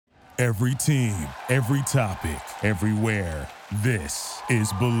Every team, every topic, everywhere. This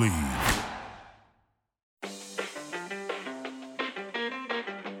is Believe.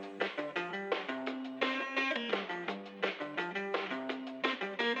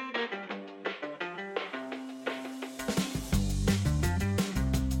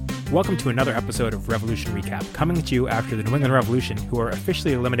 Welcome to another episode of Revolution Recap, coming to you after the New England Revolution, who are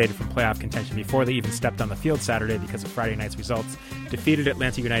officially eliminated from playoff contention before they even stepped on the field Saturday because of Friday night's results, defeated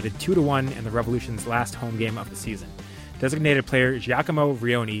Atlanta United 2-1 in the Revolution's last home game of the season. Designated player Giacomo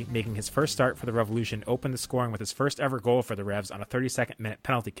Vrioni, making his first start for the Revolution, opened the scoring with his first ever goal for the Revs on a 32nd minute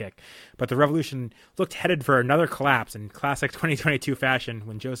penalty kick. But the Revolution looked headed for another collapse in classic 2022 fashion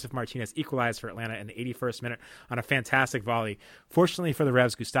when Josef Martinez equalized for Atlanta in the 81st minute on a fantastic volley. Fortunately for the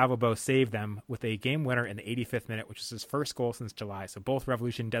Revs, Gustavo Bo saved them with a game winner in the 85th minute, which was his first goal since July. So both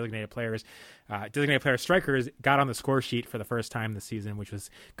Revolution designated player strikers got on the score sheet for the first time this season, which was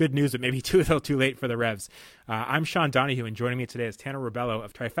good news, but maybe too little too late for the Revs. I'm Sean Donahue, and joining me today is Tanner Rubello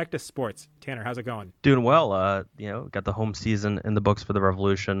of Trifecta Sports. Tanner, how's it going? Doing well. Got the home season in the books for the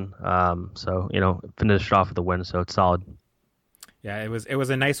Revolution. Finished off with a win, so it's solid. Yeah, it was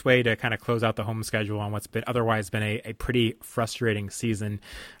a nice way to kind of close out the home schedule on what's been otherwise been a pretty frustrating season.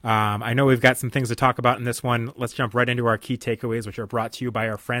 I know we've got some things to talk about in this one. Let's jump right into our key takeaways, which are brought to you by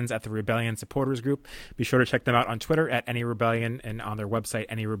our friends at the Rebellion Supporters Group. Be sure to check them out on Twitter at AnyRebellion and on their website,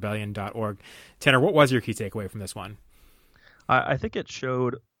 anyrebellion.org. Tanner, what was your key takeaway from this one? I think it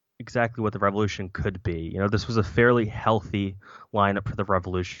showed exactly what the Revolution could be. You know, this was a fairly healthy lineup for the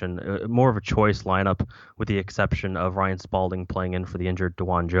Revolution, more of a choice lineup with the exception of Ryan Spalding playing in for the injured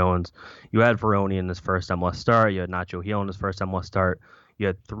DeJuan Jones. You had Vrioni in his first MLS start. You had Nacho Gil in his first MLS start. You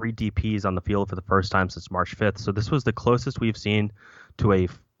had 3 DPs on the field for the first time since March 5th. So this was the closest we've seen to a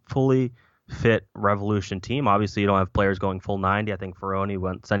fully fit Revolution team. Obviously, you don't have players going full 90. I think Vrioni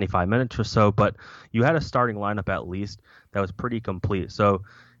went 75 minutes or so, but you had a starting lineup at least that was pretty complete. So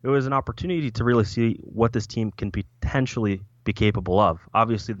it was an opportunity to really see what this team can potentially be capable of.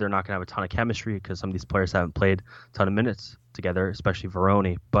 Obviously, they're not going to have a ton of chemistry because some of these players haven't played a ton of minutes together, especially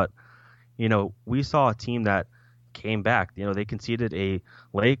Vrioni. But, we saw a team that came back. They conceded a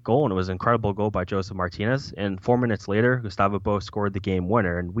late goal, and it was an incredible goal by Josef Martinez. And 4 minutes later, Gustavo Bo scored the game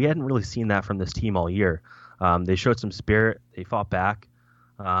winner. And we hadn't really seen that from this team all year. They showed some spirit. They fought back.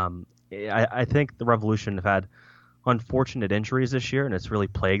 I think the Revolution have had unfortunate injuries this year, and it's really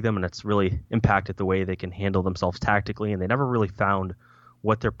plagued them, and it's really impacted the way they can handle themselves tactically, and they never really found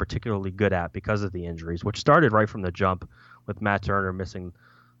what they're particularly good at because of the injuries, which started right from the jump with Matt Turner missing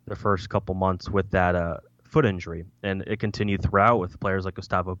the first couple months with that foot injury, and it continued throughout with players like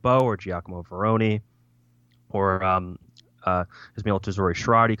Gustavo Bo or Giacomo Vrioni or Ismail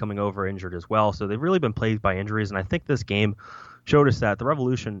Tuzori-Shradi coming over injured as well. So they've really been plagued by injuries, and I think this game showed us that the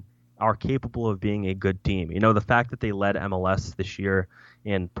Revolution are capable of being a good team. The fact that they led MLS this year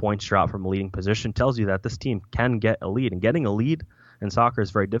in points dropped from a leading position tells you that this team can get a lead, and getting a lead in soccer is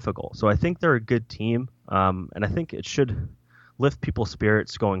very difficult. So I think they're a good team, and I think it should lift people's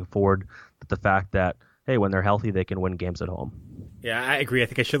spirits going forward, the fact that, hey, when they're healthy, they can win games at home. Yeah, I agree. I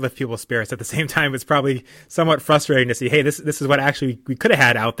think it should lift people's spirits. At the same time, it's probably somewhat frustrating to see, hey, this is what actually we could have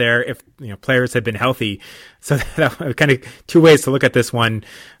had out there if players had been healthy. So that kind of two ways to look at this one.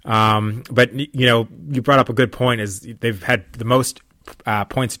 But you brought up a good point. Is they've had the most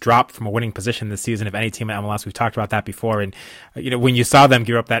points dropped from a winning position this season of any team in MLS. We've talked about that before. And, when you saw them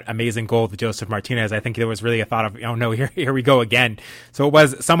give up that amazing goal to Josef Martinez, I think there was really a thought of, oh no, here we go again. So it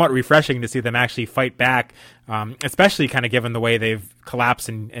was somewhat refreshing to see them actually fight back, especially kind of given the way they've collapsed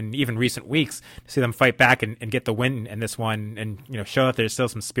in even recent weeks, to see them fight back and get the win in this one and, show that there's still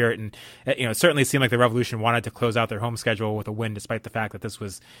some spirit. And, it certainly seemed like the Revolution wanted to close out their home schedule with a win, despite the fact that this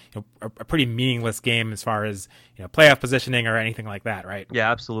was a pretty meaningless game as far as, playoff positioning or anything like that. Right?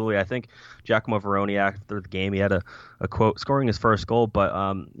 Yeah, absolutely. I think Giacomo Vrioni, after the game, he had a quote scoring his first goal,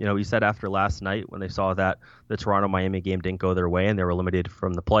 but he said after last night when they saw that the Toronto-Miami game didn't go their way and they were eliminated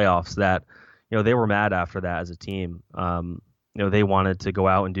from the playoffs, that they were mad after that as a team. They wanted to go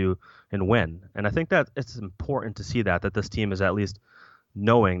out and win, and I think that it's important to see that this team is at least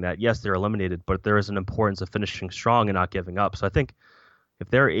knowing that yes, they're eliminated, but there is an importance of finishing strong and not giving up. So I think if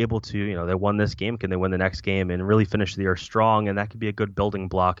they're able to, they won this game, can they win the next game and really finish the year strong? And that could be a good building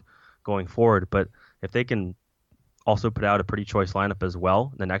block going forward. But if they can also put out a pretty choice lineup as well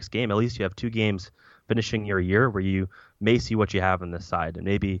in the next game, at least you have 2 games finishing your year where you may see what you have on this side. And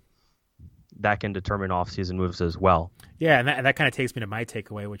maybe that can determine off-season moves as well. Yeah, and that kind of takes me to my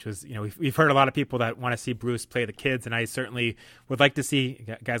takeaway, which was, we've heard a lot of people that want to see Bruce play the kids, and I certainly would like to see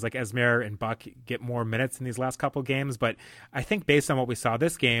guys like Esmir and Buck get more minutes in these last couple games. But I think based on what we saw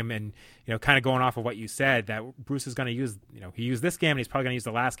this game, and kind of going off of what you said, that Bruce is going to use, he used this game, and he's probably going to use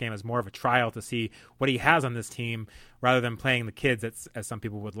the last game as more of a trial to see what he has on this team, rather than playing the kids as some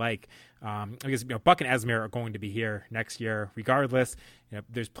people would like. Because Buck and Esmir are going to be here next year regardless.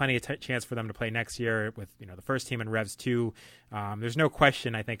 There's plenty of chance for them to play next year with the first team and Revs 2. There's no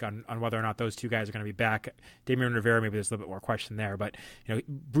question, I think, on whether or not those two guys are going to be back. Damian Rivera, maybe there's a little bit more question there, but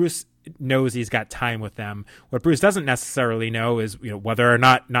Bruce knows he's got time with them. What Bruce doesn't necessarily know is whether or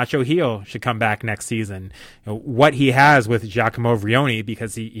not Nacho Heel should come back next season. What he has with Giacomo Vrioni,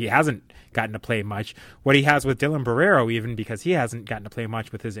 because he hasn't gotten to play much. What he has with Dylan Barrero, even because he hasn't gotten to play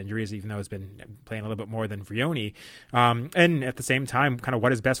much with his injuries, even though he's been playing a little bit more than Vrioni. And at the same time, kind of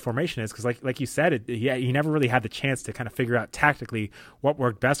what his best formation is, because like you said, he never really had the chance to kind of figure out tactically what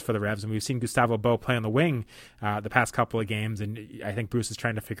worked best for the Revs. And we've seen Gustavo Bo play on the wing the past couple of games, and I think Bruce is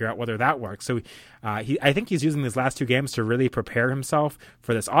trying to figure out whether that works. So I think he's using these last two games to really prepare himself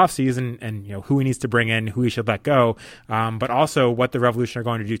for this offseason, and who he needs to bring in, who he should let go, but also what the Revolution are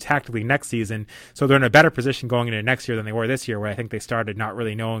going to do tactically next season. So they're in a better position going into next year than they were this year, where I think they started not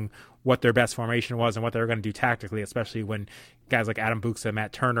really knowing what their best formation was and what they were going to do tactically, especially when guys like Adam Buksa,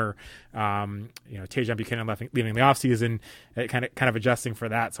 Matt Turner, Tajon Buchanan leaving the offseason, kind of adjusting for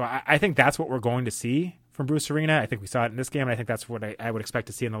that. So I think that's what we're going to see from Bruce Arena. I think we saw it in this game, and I think that's what I would expect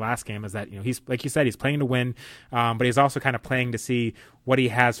to see in the last game, is that he's, like you said, he's playing to win, but he's also kind of playing to see what he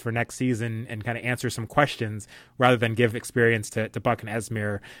has for next season and kind of answer some questions rather than give experience to Buck and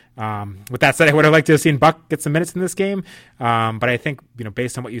Esmir. With that said, I would have liked to have seen Buck get some minutes in this game, but I think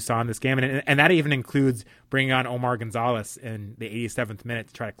based on what you saw in this game, and that even includes bringing on Omar Gonzalez in the 87th minute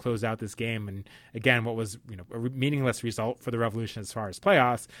to try to close out this game, and again, what was a meaningless result for the Revolution as far as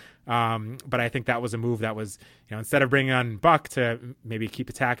playoffs. But I think that was a move that was, instead of bringing on Buck to maybe keep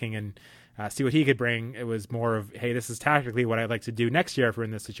attacking and see what he could bring, it was more of, hey, this is tactically what I'd like to do next year if we're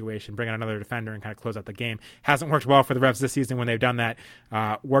in this situation, bring on another defender and kind of close out the game. Hasn't worked well for the Revs this season when they've done that.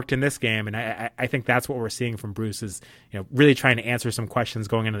 Worked in this game, and I think that's what we're seeing from Bruce is, really trying to answer some questions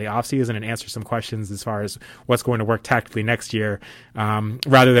going into the offseason and answer some questions as far as what's going to work tactically next year,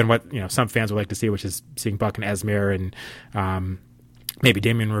 rather than what some fans would like to see, which is seeing Buck and Esmir and maybe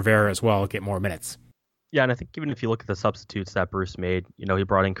Damian Rivera as well get more minutes. Yeah, and I think even if you look at the substitutes that Bruce made, he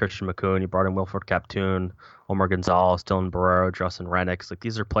brought in Christian McCoon, he brought in Wilfred Captoon, Omar Gonzalez, Dylan Barrero, Justin Rennicks. Like,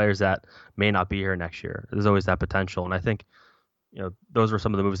 these are players that may not be here next year. There's always that potential, and I think those were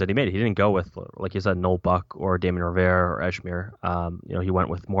some of the moves that he made. He didn't go with, like you said, Noel Buck or Damian Rivera or Esmir. He went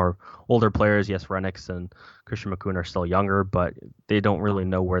with more older players. Yes, Rennicks and Christian McCoon are still younger, but they don't really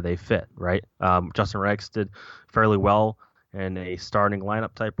know where they fit, right? Justin Rennicks did fairly well in a starting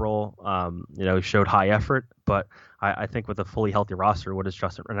lineup type role. He showed high effort, but I think with a fully healthy roster, what is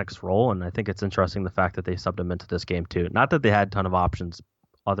Justin Rennick's role? And I think it's interesting the fact that they subbed him into this game too. Not that they had a ton of options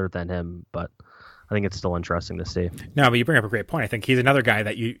other than him, but I think it's still interesting to see. No, but you bring up a great point. I think he's another guy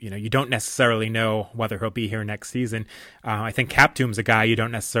that you don't necessarily know whether he'll be here next season. I think Captoom's a guy you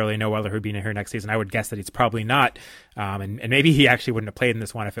don't necessarily know whether he'll be here next season. I would guess that he's probably not. And maybe he actually wouldn't have played in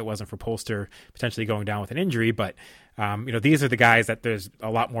this one if it wasn't for Polster potentially going down with an injury. But these are the guys that there's a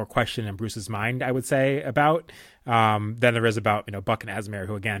lot more question in Bruce's mind, I would say, about than there is about Buck and Esmir,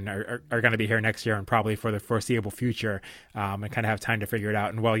 who again are going to be here next year and probably for the foreseeable future, and kind of have time to figure it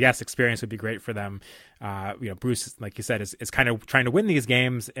out. And while yes, experience would be great for them, Bruce, like you said, is kind of trying to win these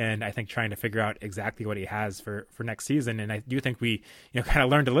games, and I think trying to figure out exactly what he has for next season. And I do think we kind of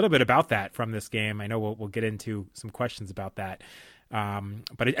learned a little bit about that from this game. I know we'll get into some questions about that,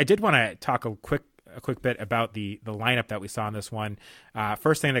 but I did want to talk a quick bit about the lineup that we saw in this one.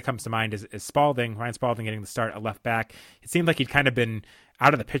 First thing that comes to mind is Spalding, Ryan Spalding getting the start at left back. It seemed like he'd kind of been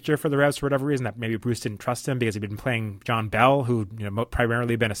out of the picture for the Revs for whatever reason, that maybe Bruce didn't trust him because he'd been playing John Bell, who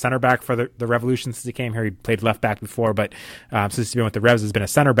primarily been a center back for the Revolution since he came here. He played left back before, but since he's been with the Revs, has been a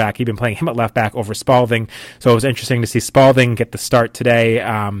center back. He'd been playing him at left back over Spalding, so it was interesting to see Spalding get the start today.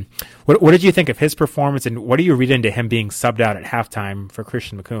 What did you think of his performance, and what do you read into him being subbed out at halftime for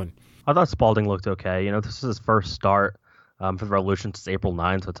Christian McCoon? I thought Spalding looked okay. This is his first start for the Revolution since April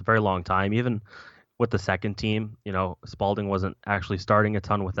 9th, so it's a very long time. Even with the second team, Spalding wasn't actually starting a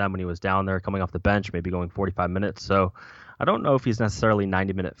ton with them when he was down there coming off the bench, maybe going 45 minutes. So I don't know if he's necessarily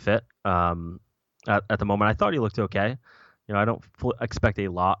 90-minute fit at the moment. I thought he looked okay. I don't expect a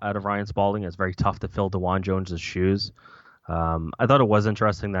lot out of Ryan Spalding. It's very tough to fill DeJuan Jones's shoes. I thought it was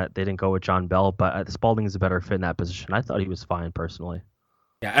interesting that they didn't go with John Bell, but Spalding is a better fit in that position. I thought he was fine personally.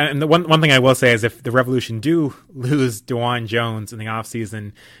 Yeah, and the one thing I will say is if the Revolution do lose DeJuan Jones in the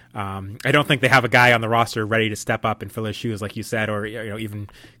offseason, I don't think they have a guy on the roster ready to step up and fill his shoes, like you said, or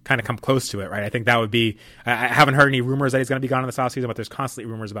even kind of come close to it, right? I think that would be. I haven't heard any rumors that he's going to be gone in this offseason, but there's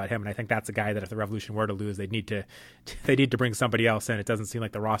constantly rumors about him, and I think that's a guy that if the Revolution were to lose, they need to bring somebody else in. It doesn't seem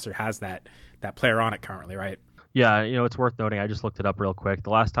like the roster has that player on it currently, right? Yeah, it's worth noting. I just looked it up real quick. The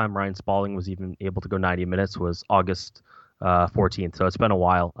last time Ryan Spalding was even able to go 90 minutes was August 14th, so it's been a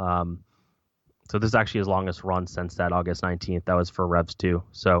while. So this is actually his longest run since that August 19th. That was for Revs too.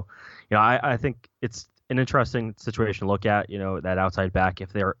 So, I think it's an interesting situation to look at. That outside back,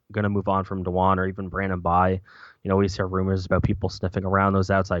 if they're going to move on from DeJuan or even Brandon Bye, we hear rumors about people sniffing around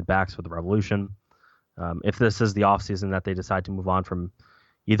those outside backs for the Revolution. If this is the offseason that they decide to move on from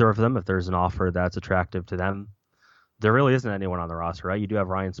either of them, if there's an offer that's attractive to them, there really isn't anyone on the roster, right? You do have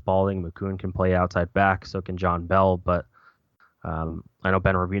Ryan Spalding. McCune can play outside back, so can John Bell, but I know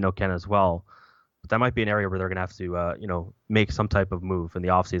Ben Ravino can as well. But that might be an area where they're going to have to, make some type of move in the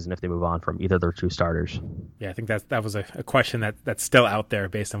offseason if they move on from either of their two starters. Yeah, I think that was a question that's still out there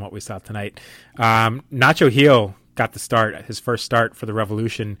based on what we saw tonight. Nacho Gil got the start, his first start for the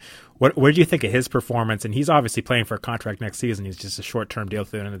Revolution. What did you think of his performance? And he's obviously playing for a contract next season. He's just a short-term deal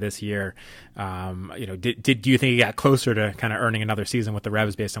through the end of this year. Do you think he got closer to kind of earning another season with the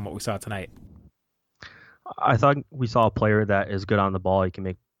Revs based on what we saw tonight? I thought we saw a player that is good on the ball. He can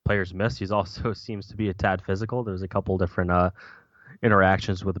make players miss. He's also seems to be a tad physical. There's a couple different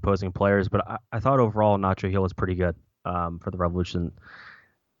interactions with opposing players, but I thought overall Nacho Gil was pretty good for the Revolution.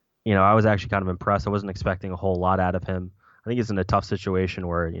 I was actually kind of impressed. I wasn't expecting a whole lot out of him. I think he's in a tough situation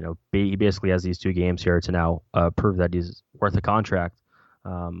where, he basically has these 2 games here to now prove that he's worth a contract.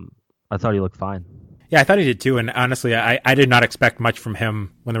 I thought he looked fine. Yeah, I thought he did too. And honestly, I did not expect much from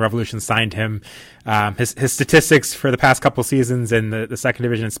him when the Revolution signed him. His statistics for the past couple seasons in the second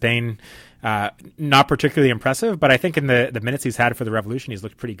division in Spain, not particularly impressive, but I think in the minutes he's had for the Revolution, he's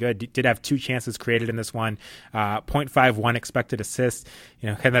looked pretty good. Did have 2 chances created in this one, 0.51 expected assists,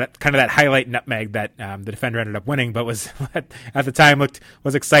 kind of that highlight nutmeg that the defender ended up winning, but was at the time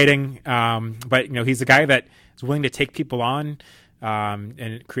was exciting. But he's a guy that is willing to take people on.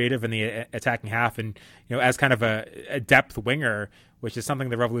 And creative in the attacking half, and as kind of a depth winger, which is something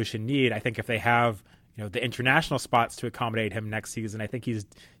the Revolution need. I think if they have the international spots to accommodate him next season, I think he's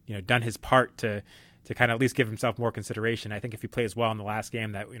done his part to kind of at least give himself more consideration. I think if he plays well in the last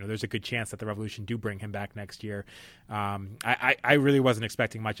game, that there's a good chance that the Revolution do bring him back next year. I really wasn't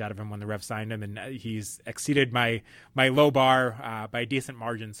expecting much out of him when the Revs signed him, and he's exceeded my low bar by a decent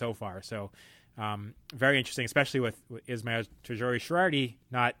margin so far. So. Very interesting, especially with Ismail Tajouri-Shrarty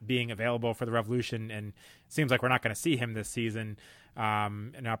not being available for the Revolution, and it seems like we're not going to see him this season.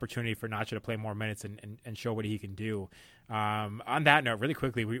 An opportunity for Nacho to play more minutes and show what he can do. On that note, really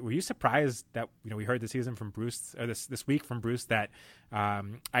quickly, were you surprised that we heard this season from Bruce, or this week from Bruce, that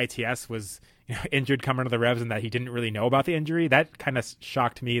ITS was injured coming to the Revs and that he didn't really know about the injury? That kind of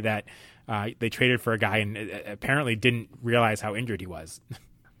shocked me that they traded for a guy and apparently didn't realize how injured he was.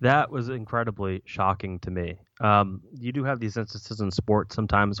 That was incredibly shocking to me. You do have these instances in sports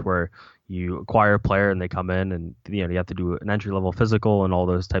sometimes where you acquire a player and they come in and you have to do an entry-level physical and all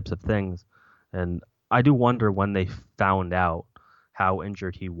those types of things. And I do wonder when they found out how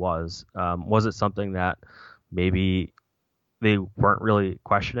injured he was. Was it something that maybe they weren't really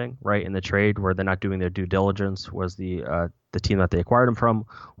questioning, right, in the trade, where they're not doing their due diligence? Was the team that they acquired him from,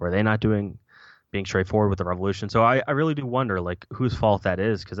 were they not being straightforward with the Revolution? So I really do wonder whose fault that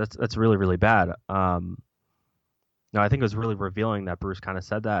is, because that's really, really bad. I think it was really revealing that Bruce kind of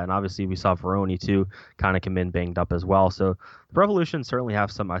said that, and obviously we saw Veroni too kind of come in banged up as well. So the Revolution certainly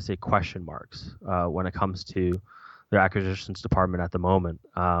have some, I say, question marks when it comes to their acquisitions department at the moment.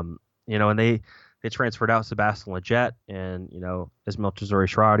 And they transferred out Sebastian Lletget and Ismail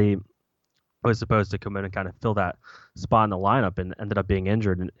Tajouri-Shrarty was supposed to come in and kind of fill that spot in the lineup and ended up being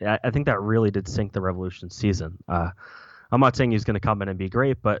injured. And I think that really did sink the Revolution season. I'm not saying he's going to come in and be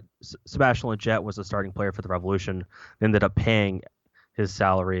great, but Sebastian Lletget was the starting player for the Revolution, ended up paying his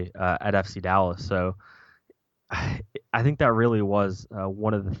salary at FC Dallas. So I think that really was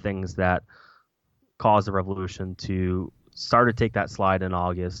one of the things that caused the Revolution to start to take that slide in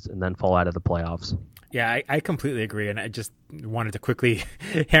August and then fall out of the playoffs. Yeah, I completely agree, and I just wanted to quickly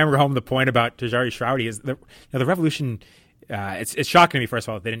hammer home the point about Tajouri-Shrarty. Is the Revolution? It's shocking to me, first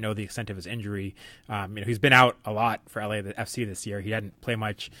of all, that they didn't know the extent of his injury. He's been out a lot for LA FC this year. He hadn't played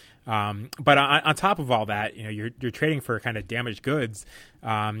much, but on top of all that, you're trading for kind of damaged goods,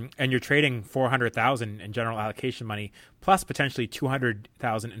 and you're trading $400,000 in general allocation money plus potentially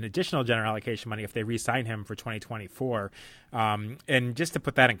 $200,000 in additional general allocation money if they re-sign him for 2024. And just to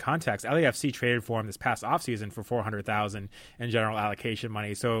put that in context, LAFC traded for him this past offseason for $400,000 in general allocation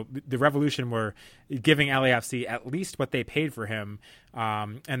money. So the Revolution were giving LAFC at least what they paid for him,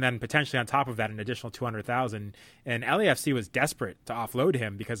 and then potentially on top of that an additional $200,000. And LAFC was desperate to offload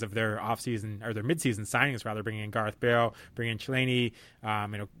him because of their offseason or their midseason signings, rather, bringing in Gareth Bale, bringing in Chiellini,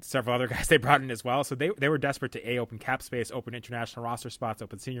 several other guys they brought in as well. So they were desperate to open cap space, open international roster spots,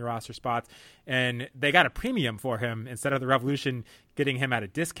 open senior roster spots, and they got a premium for him instead of the Revolution getting him at a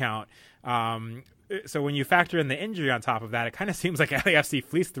discount. So when you factor in the injury on top of that, it kind of seems like LAFC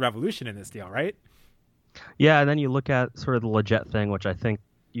fleeced the Revolution in this deal, right? Yeah, and then you look at sort of the Lletget thing, which I think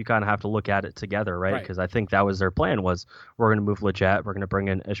you kind of have to look at it together, right? Because I think that was their plan, was we're going to move Lletget, we're going to bring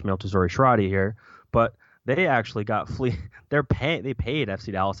in Ismail Tuzori-Shradi here, but they actually got they paid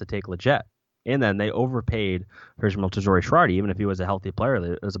FC Dallas to take Lletget, and then they overpaid for Ismail Tuzori-Shradi. Even if he was a healthy player,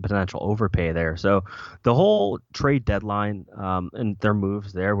 there was a potential overpay there. So the whole trade deadline and their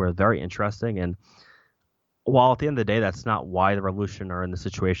moves there were very interesting. And while at the end of the day, that's not why the Revolution are in the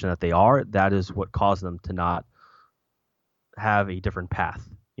situation that they are, that is what caused them to not have a different path.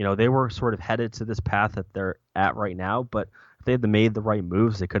 They were sort of headed to this path that they're at right now, but if they had made the right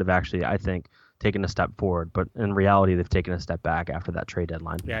moves, they could have actually, I think, taken a step forward. But in reality, they've taken a step back after that trade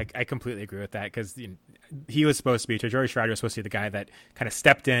deadline. Yeah, I completely agree with that, because he was supposed to be, Tuzori-Shradi was supposed to be the guy that kind of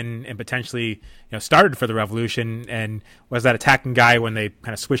stepped in and potentially started for the Revolution and was that attacking guy when they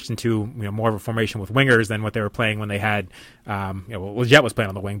kind of switched into more of a formation with wingers than what they were playing when they had Lletget was playing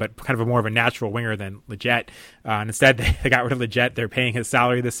on the wing, but kind of more of a natural winger than Lletget. And instead they got rid of Lletget. They're paying his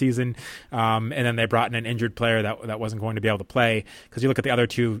salary this season, and then they brought in an injured player that wasn't going to be able to play. Because you look at the other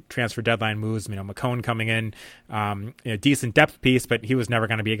two transfer deadline moves, McCone coming in, decent depth piece, but he was never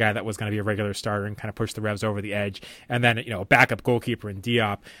going to be a guy that was going to be a regular starter and kind of push the Revs over the edge. And then a backup goalkeeper in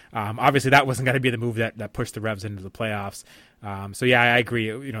Diop. Obviously that wasn't going to be the move that pushed the Revs into the playoffs. So yeah, I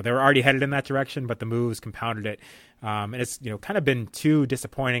agree. They were already headed in that direction, but the moves compounded it. And it's kind of been two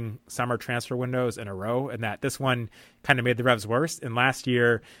disappointing summer transfer windows in a row, and that this one kind of made the Revs worse. And last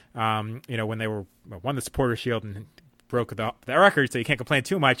year, when they won the Supporters Shield and broke the record, so you can't complain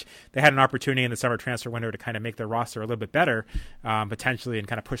too much. They had an opportunity in the summer transfer window to kind of make their roster a little bit better, potentially, and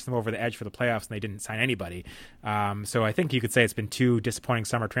kind of push them over the edge for the playoffs, and they didn't sign anybody. So I think you could say it's been two disappointing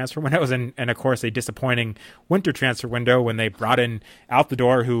summer transfer windows, and of course a disappointing winter transfer window when they brought in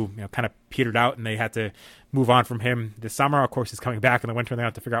Altidore, who kind of petered out, and they had to move on from him this summer. Of course, he's coming back in the winter, and they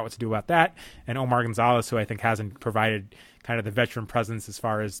have to figure out what to do about that. And Omar Gonzalez, who I think hasn't provided kind of the veteran presence as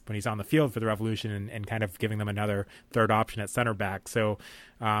far as when he's on the field for the Revolution, and kind of giving them another third option at center back. So,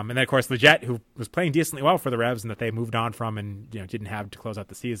 and then of course Lletget, who was playing decently well for the Revs and that they moved on from and didn't have to close out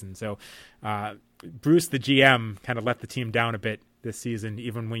the season. So Bruce, the GM, kind of let the team down a bit this season,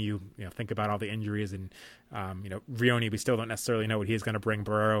 even when you think about all the injuries and Vrioni, we still don't necessarily know what he's going to bring.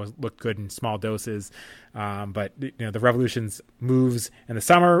 Barreiro looked good in small doses, but the Revolution's moves in the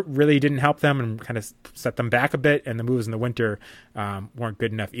summer really didn't help them and kind of set them back a bit, and the moves in the winter weren't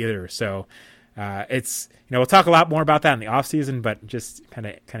good enough either. So it's we'll talk a lot more about that in the off season, but just kind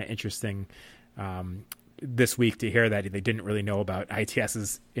of interesting this week to hear that they didn't really know about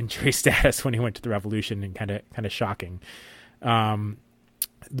ITS's injury status when he went to the Revolution, and kind of shocking.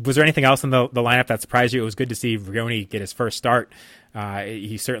 Was there anything else in the lineup that surprised you? It was good to see Vrioni get his first start.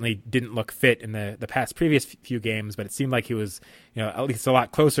 He certainly didn't look fit in the past previous few games, but it seemed like he was at least a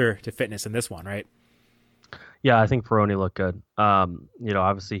lot closer to fitness in this one, right? Yeah, I think Vrioni looked good.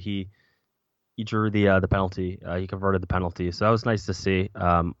 Obviously he drew the penalty. He converted the penalty, so that was nice to see.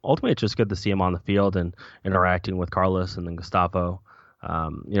 Ultimately, it's just good to see him on the field and interacting with Carlos and then Gustavo.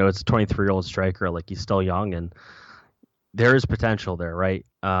 It's a 23-year-old striker. Like, he's still young, and there is potential there, right?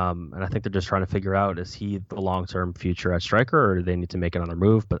 And I think they're just trying to figure out, is he the long-term future at striker, or do they need to make another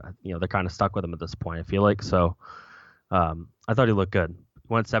move? But they're kind of stuck with him at this point, I feel like. So I thought he looked good.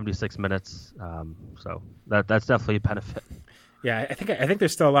 He went 76 minutes, so that's definitely a benefit. Yeah, I think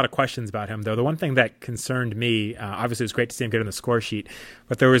there's still a lot of questions about him, though. The one thing that concerned me, obviously it was great to see him get on the score sheet,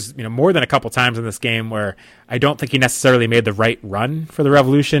 but there was more than a couple times in this game where I don't think he necessarily made the right run for the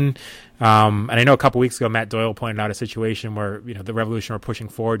Revolution. And I know a couple weeks ago, Matt Doyle pointed out a situation where the Revolution were pushing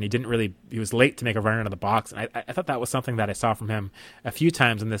forward, and he was late to make a run into the box. And I thought that was something that I saw from him a few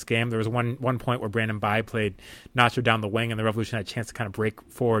times in this game. There was one point where Brandon Bai played Nacho down the wing, and the Revolution had a chance to kind of break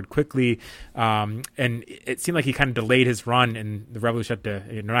forward quickly. And it seemed like he kind of delayed his run, and the Revolution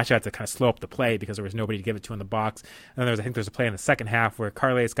Nacho had to kind of slow up the play because there was nobody to give it to in the box. And then I think there was a play in the second half where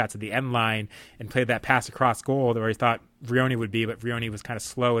Carles got to the end line and played that pass across goal where he thought Vrioni would be, but Vrioni was kind of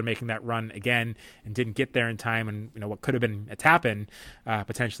slow in making that run again and didn't get there in time, and what could have been a tap-in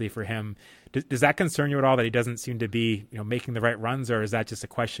potentially for him. Does that concern you at all, that he doesn't seem to be making the right runs, or is that just a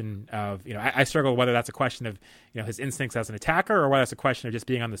question of I struggle whether that's a question of his instincts as an attacker, or whether it's a question of just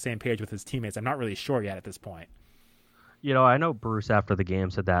being on the same page with his teammates? I'm not really sure yet at this point. I know Bruce after the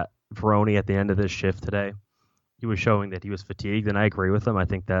game said that Vrioni at the end of this shift today, he was showing that he was fatigued, and I agree with him. I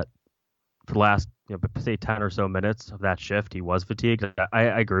think that for the last, say 10 or so minutes of that shift, he was fatigued. I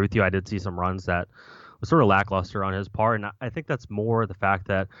agree with you. I did see some runs that was sort of lackluster on his part, and I think that's more the fact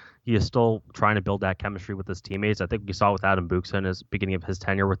that he is still trying to build that chemistry with his teammates. I think we saw with Adam Buxa in his beginning of his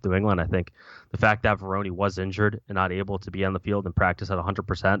tenure with New England. I think the fact that Vrioni was injured and not able to be on the field and practice at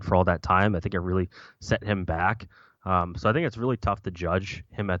 100% for all that time, I think it really set him back. So I think it's really tough to judge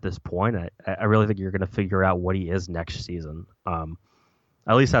him at this point. I really think you're going to figure out what he is next season.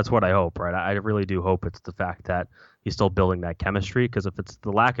 At least that's what I hope, right? I really do hope it's the fact that he's still building that chemistry, because if it's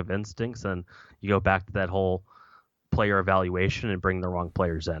the lack of instincts, then you go back to that whole player evaluation and bring the wrong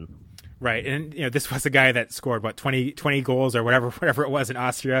players in. Right. And, this was a guy that scored, 20 goals or whatever it was in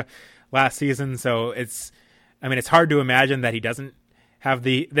Austria last season. So it's hard to imagine that he doesn't have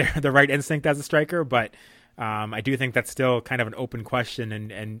the right instinct as a striker, but I do think that's still kind of an open question,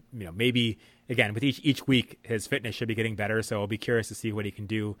 and maybe again with each week his fitness should be getting better. So I'll be curious to see what he can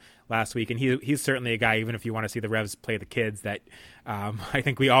do last week. And he's certainly a guy, even if you want to see the Revs play the kids, that I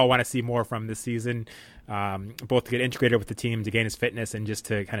think we all want to see more from this season, both to get integrated with the team, to gain his fitness, and just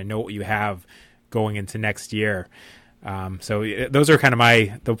to kind of know what you have going into next year. So those are kind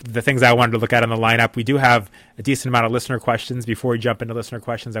of the things I wanted to look at on the lineup. We do have a decent amount of listener questions. Before we jump into listener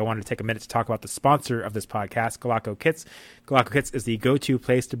questions, I wanted to take a minute to talk about the sponsor of this podcast, Galacco Kits. Galacco Kits is the go-to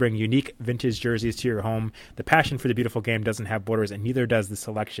place to bring unique vintage jerseys to your home. The passion for the beautiful game doesn't have borders, and neither does the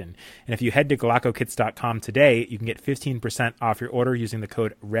selection. And if you head to GalaccoKits.com today, you can get 15% off your order using the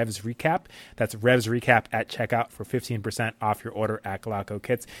code REVSRECAP. That's REVSRECAP at checkout for 15% off your order at Galacco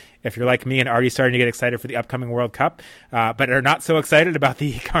Kits. If you're like me and already starting to get excited for the upcoming World Cup, but are not so excited about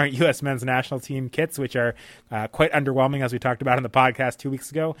the current U.S. men's national team kits, which are quite underwhelming, as we talked about in the podcast 2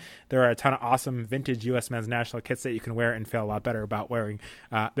 weeks ago. There are a ton of awesome vintage U.S. men's national kits that you can wear and feel a lot better about wearing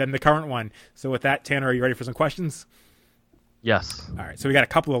than the current one. So with that, Tanner, are you ready for some questions? Yes. All right, so we got a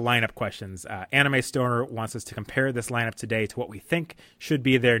couple of lineup questions. Anime Stoner wants us to compare this lineup today to what we think should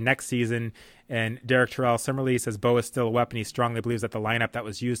be there next season. And Derek Terrell similarly says Bo is still a weapon. He strongly believes that the lineup that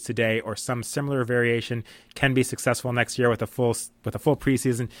was used today or some similar variation can be successful next year with a full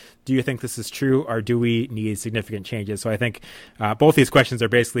preseason. Do you think this is true, or do we need significant changes? So I think both these questions are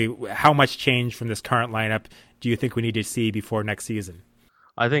basically how much change from this current lineup do you think we need to see before next season?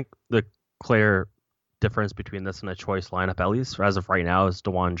 I think the clear difference between this and a choice lineup, at least as of right now, is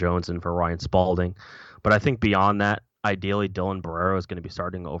DeJuan Jones and for Ryan Spalding. But I think beyond that, ideally Dylan Borrero is going to be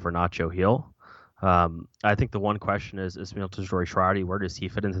starting over Nacho Hill. I think the one question is Milton-Jory Shradi. Where does he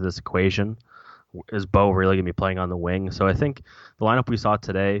fit into this equation? Is Bo really going to be playing on the wing? So I think the lineup we saw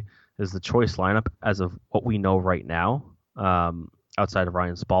today is the choice lineup as of what we know right now, outside of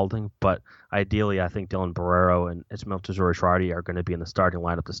Ryan Spalding. But ideally, I think Dylan Borrero and Milton-Jory Shradi are going to be in the starting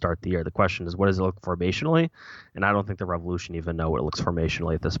lineup to start the year. The question is, what does it look formationally? And I don't think the Revolution even know what it looks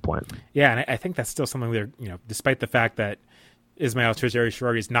formationally at this point. Yeah, and I think that's still something where, despite the fact that Ismail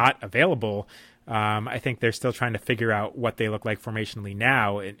Turzari is not available, I think they're still trying to figure out what they look like formationally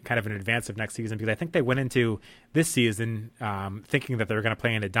now, and kind of in advance of next season, because I think they went into this season thinking that they were going to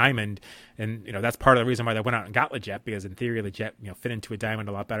play in a diamond, and that's part of the reason why they went out and got Lletget, because in theory Lletget fit into a diamond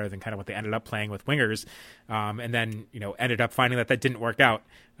a lot better than kind of what they ended up playing with wingers, and then ended up finding that didn't work out,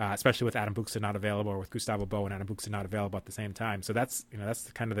 especially with Adam Buxa not available, or with Gustavo Bo and Adam Buxa not available at the same time. So that's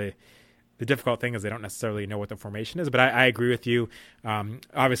kind of the difficult thing, is they don't necessarily know what the formation is. But I agree with you.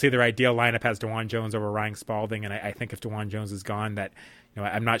 Obviously, their ideal lineup has DeJuan Jones over Ryan Spalding, and I think if DeJuan Jones is gone, that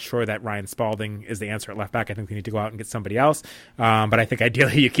I'm not sure that Ryan Spalding is the answer at left back. I think they need to go out and get somebody else. But I think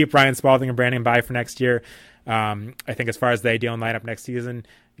ideally you keep Ryan Spalding and Brandon Bye for next year. I think as far as the ideal lineup next season,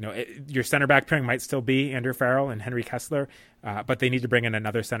 your center back pairing might still be Andrew Farrell and Henry Kessler, but they need to bring in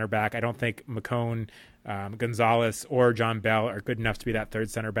another center back. I don't think McCone, Gonzalez, or John Bell are good enough to be that third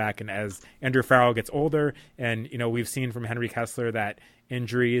center back. And as Andrew Farrell gets older, and we've seen from Henry Kessler that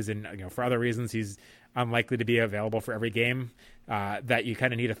injuries and for other reasons he's unlikely to be available for every game, that you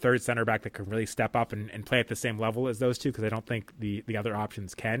kind of need a third center back that can really step up and play at the same level as those two, because I don't think the other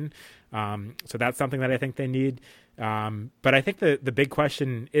options can. So that's something that I think they need. But I think the big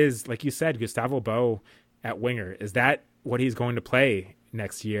question is, like you said, Gustavo Bo at winger. Is that what he's going to play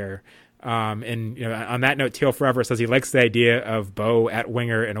next year? And on that note, Teal Forever says he likes the idea of Bo at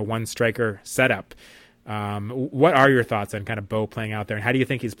winger in a one striker setup. What are your thoughts on kind of Bo playing out there, and how do you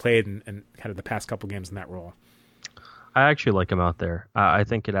think he's played in kind of the past couple games in that role? I actually like him out there. I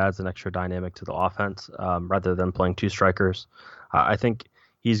think it adds an extra dynamic to the offense rather than playing two strikers. I think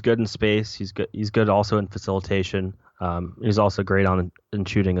he's good in space. He's good also in facilitation. He's also great in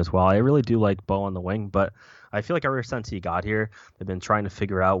shooting as well. I really do like Bo on the wing, but I feel like ever since he got here, they've been trying to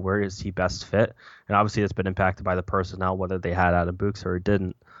figure out where is he best fit. And obviously it's been impacted by the personnel, whether they had Adam Books or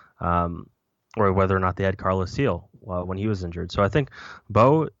didn't, or whether or not they had Carlos Seal when he was injured. So I think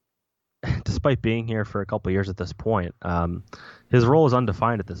Bo, despite being here for a couple of years at this point, his role is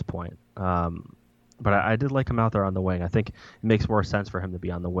undefined at this point. But I did like him out there on the wing. I think it makes more sense for him to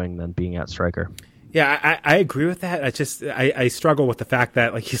be on the wing than being at striker. Yeah, I agree with that. I struggle with the fact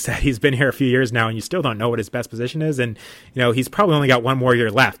that, like you said, he's been here a few years now, and you still don't know what his best position is. And he's probably only got one more year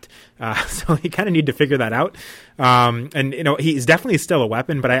left, so you kind of need to figure that out. And he's definitely still a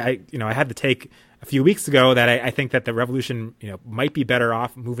weapon. But I had to take a few weeks ago that I think that the Revolution might be better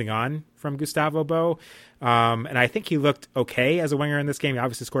off moving on from Gustavo Bo. And I think he looked okay as a winger in this game. He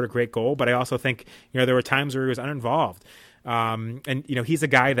obviously scored a great goal, but I also think there were times where he was uninvolved. And he's a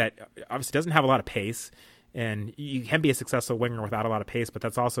guy that obviously doesn't have a lot of pace, and you can be a successful winger without a lot of pace, but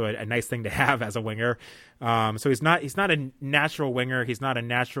that's also a nice thing to have as a winger. So he's not a natural winger. He's not a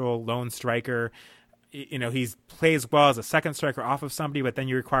natural lone striker. He plays well as a second striker off of somebody, but then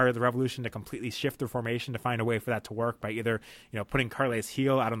you require the Revolution to completely shift their formation to find a way for that to work by either, putting Carles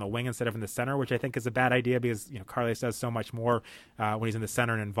Heel out on the wing instead of in the center, which I think is a bad idea because, Carles does so much more when he's in the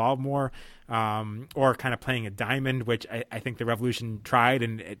center and involved more, or kind of playing a diamond, which I think the Revolution tried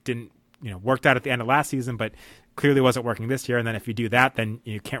and it didn't, worked out at the end of last season, but clearly wasn't working this year. And then if you do that, then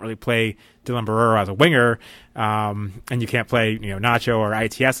you can't really play Dylan Barrero as a winger, and you can't play, Nacho or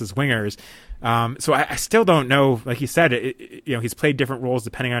ITS as wingers. So I still don't know, like you said, he's played different roles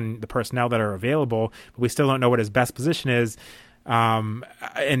depending on the personnel that are available, but we still don't know what his best position is. And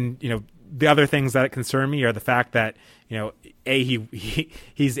the other things that concern me are the fact that,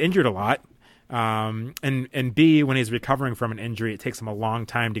 he's injured a lot. And B, when he's recovering from an injury, it takes him a long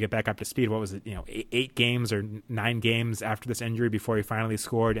time to get back up to speed. What was it, 8 games or 9 games after this injury before he finally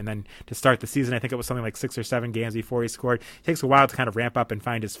scored. And then to start the season, I think it was something like 6 or 7 games before he scored. It takes a while to kind of ramp up and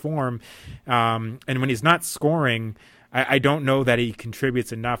find his form. And when he's not scoring, I don't know that he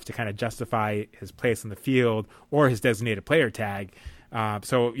contributes enough to kind of justify his place in the field or his designated player tag.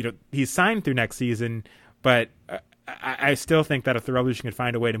 So he's signed through next season, but I still think that if the Revolution could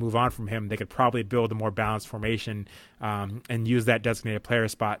find a way to move on from him, they could probably build a more balanced formation and use that designated player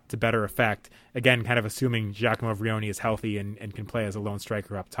spot to better effect. Again, kind of assuming Giacomo Vrioni is healthy and can play as a lone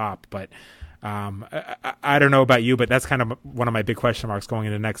striker up top. But I don't know about you, but that's kind of one of my big question marks going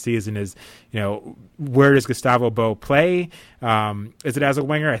into next season is, where does Gustavo Bo play? Is it as a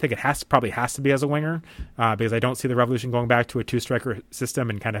winger? I think it probably has to be as a winger because I don't see the Revolution going back to a 2-striker system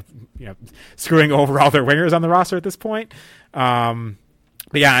and kind of, screwing over all their wingers on the roster at this point.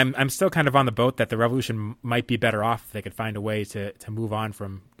 But yeah, I'm still kind of on the boat that the Revolution might be better off if they could find a way to move on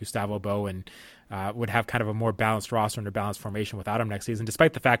from Gustavo Bo and would have kind of a more balanced roster and a balanced formation without him next season,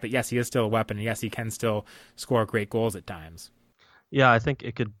 despite the fact that, yes, he is still a weapon, and yes, he can still score great goals at times. Yeah, I think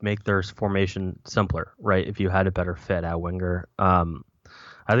it could make their formation simpler, right, if you had a better fit at winger. I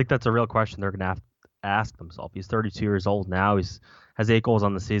think that's a real question they're going to have to ask themselves. He's 32 years old now. Has 8 goals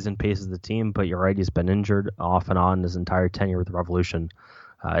on the season, paces the team, but you're right, he's been injured off and on his entire tenure with the Revolution.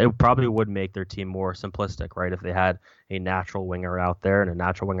 It probably would make their team more simplistic, right, if they had a natural winger out there and a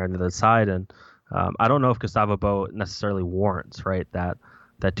natural winger on the other side. And I don't know if Gustavo Bo necessarily warrants, right, that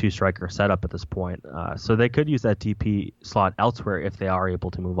 2-striker setup at this point. So they could use that DP slot elsewhere if they are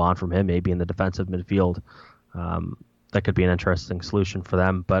able to move on from him, maybe in the defensive midfield. That could be an interesting solution for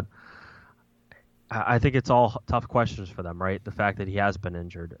them. But I think it's all tough questions for them, right? The fact that he has been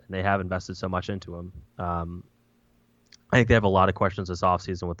injured and they have invested so much into him. I think they have a lot of questions this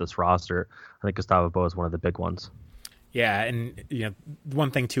offseason with this roster. I think Gustavo Bo is one of the big ones. Yeah, and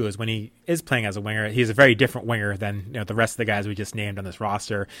one thing too is when he is playing as a winger, he's a very different winger than the rest of the guys we just named on this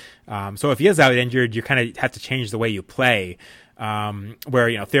roster. So if he is out injured, you kind of have to change the way you play.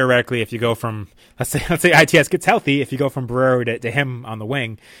 Where theoretically, if you go from let's say ITS gets healthy, if you go from Barrero to him on the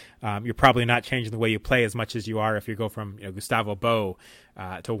wing, you're probably not changing the way you play as much as you are if you go from Gustavo Bo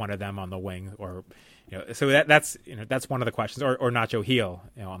to one of them on the wing, or so that's one of the questions, or Nacho Heel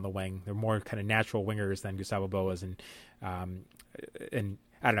on the wing. They're more kind of natural wingers than Gustavo Bo is, and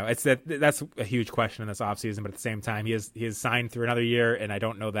I don't know. That's a huge question in this offseason, but at the same time, he is signed through another year, and I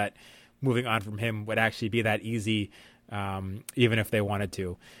don't know that moving on from him would actually be that easy. even if they wanted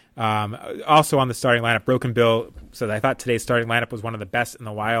to. Also on the starting lineup, Broken Bill said, I thought today's starting lineup was one of the best in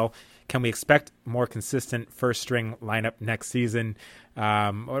a while. Can we expect more consistent first string lineup next season?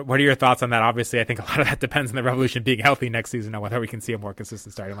 What are your thoughts on that? Obviously, I think a lot of that depends on the Revolution being healthy next season and whether we can see a more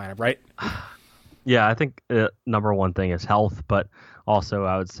consistent starting lineup, right? Yeah, I think number one thing is health, but also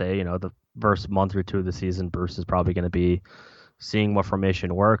I would say, the first month or two of the season, Bruce is probably going to be seeing what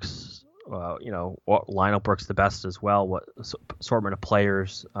formation works, what lineup works the best as well, what assortment of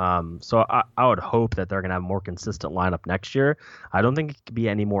players. So I would hope that they're going to have a more consistent lineup next year. I don't think it could be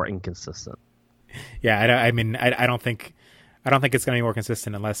any more inconsistent. Yeah, I don't think it's going to be more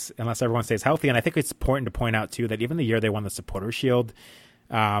consistent unless everyone stays healthy. And I think it's important to point out too that even the year they won the Supporters Shield,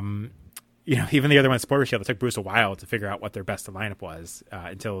 even the year they won the Supporters Shield, it took Bruce a while to figure out what their best lineup was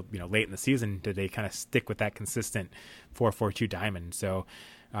until late in the season did they kind of stick with that consistent 4-4-2 diamond. So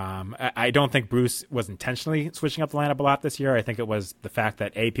I don't think Bruce was intentionally switching up the lineup a lot this year. I think it was the fact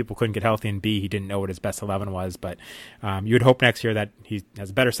that A, people couldn't get healthy, and B, he didn't know what his best 11 was. But you would hope next year that he has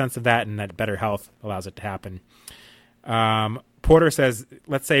a better sense of that and that better health allows it to happen. Porter says,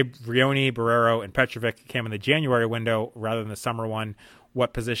 let's say Vrioni, Barrero, and Petrovic came in the January window rather than the summer one.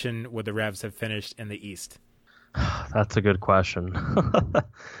 What position would the Revs have finished in the East? That's a good question.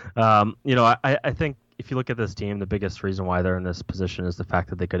 I think if you look at this team, the biggest reason why they're in this position is the fact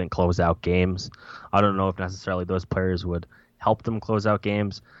that they couldn't close out games. I don't know if necessarily those players would help them close out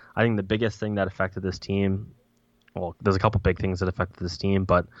games. I think the biggest thing that affected this team, well, there's a couple big things that affected this team,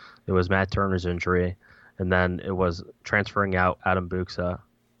 but it was Matt Turner's injury, and then it was transferring out Adam Buksa,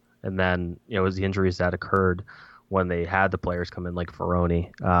 and then it was the injuries that occurred when they had the players come in like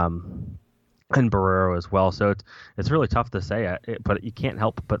Ferroni and Barrero as well. So it's really tough to say, but you can't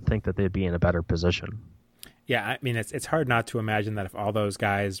help but think that they'd be in a better position. Yeah, I mean, it's hard not to imagine that if all those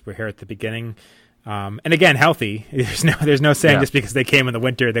guys were here at the beginning, and again, healthy, there's no saying just because they came in the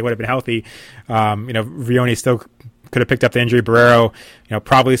winter they would have been healthy. Vrioni still could have picked up the injury. Barrero,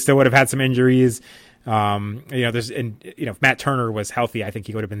 probably still would have had some injuries. If Matt Turner was healthy, I think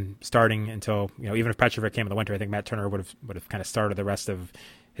he would have been starting until, even if Petrovic came in the winter, I think Matt Turner would have kind of started the rest of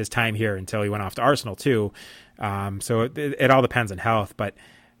his time here until he went off to Arsenal too. So it all depends on health, but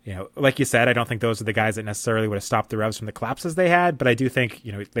like you said, I don't think those are the guys that necessarily would have stopped the Revs from the collapses they had, but I do think,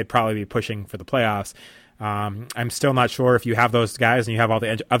 they'd probably be pushing for the playoffs. I'm still not sure if you have those guys and you have all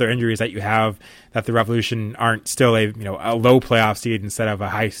the other injuries that you have, that the Revolution aren't still a low playoff seed instead of a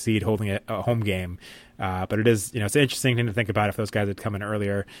high seed holding a home game. But it is, it's an interesting thing to think about if those guys had come in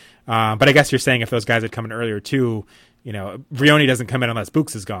earlier. But I guess you're saying if those guys had come in earlier too, Vrioni doesn't come in unless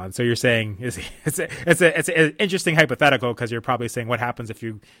Books is gone. So you're saying it's an interesting hypothetical, because you're probably saying what happens if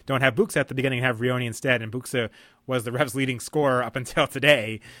you don't have Books at the beginning and have Vrioni instead. And Books was the Revs' leading scorer up until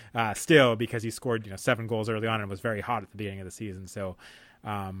today, still, because he scored 7 goals early on and was very hot at the beginning of the season. So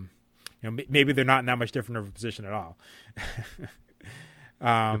maybe they're not in that much different of a position at all.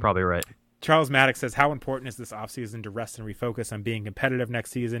 You're probably right. Charles Maddox says, how important is this offseason to rest and refocus on being competitive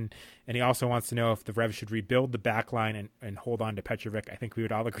next season? And he also wants to know if the Revs should rebuild the back line and hold on to Petrovic. I think we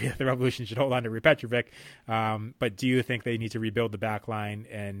would all agree that the Revolution should hold on to Petrovic. But do you think they need to rebuild the back line,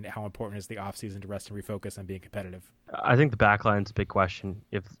 and how important is the offseason to rest and refocus on being competitive? I think the back line's a big question,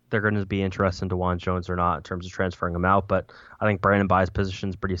 if they're going to be interested in DeJuan Jones or not in terms of transferring him out. But I think Brandon Bye's position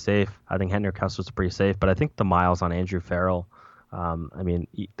is pretty safe. I think Henrik Kessler's pretty safe. But I think the miles on Andrew Farrell,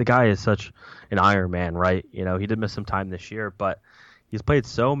 the guy is such an Iron Man, right? He did miss some time this year, but he's played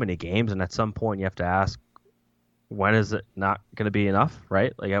so many games, and at some point you have to ask, when is it not going to be enough,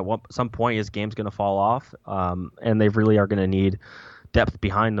 right? Like some point his game's going to fall off, and they really are going to need depth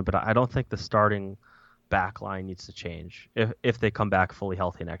behind them. But I don't think the starting back line needs to change if they come back fully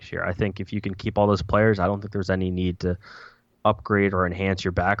healthy next year. I think if you can keep all those players, I don't think there's any need to upgrade or enhance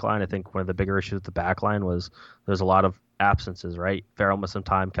your back line. I think one of the bigger issues with the back line was there's a lot of absences, right? Farrell missed some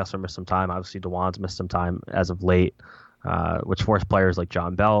time, Kessler missed some time, obviously DeJuan's missed some time as of late, which forced players like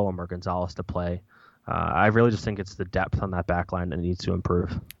John Bell or Mark Gonzalez to play. I really just think it's the depth on that back line that needs to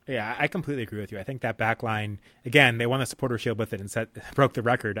improve. Yeah, I completely agree with you. I think that back line, again, they won the Supporter Shield with it and broke the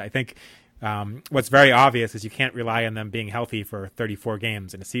record. I think what's very obvious is you can't rely on them being healthy for 34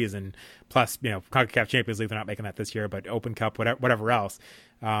 games in a season, plus, CONCACAF Champions League, they're not making that this year, but Open Cup, whatever else.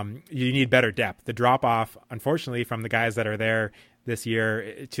 You need better depth. The drop-off, unfortunately, from the guys that are there this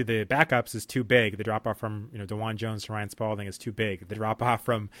year to the backups is too big. The drop off from DeJuan Jones to Ryan Spalding is too big. The drop off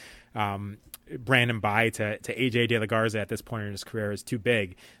from Brandon Bai to AJ De La Garza at this point in his career is too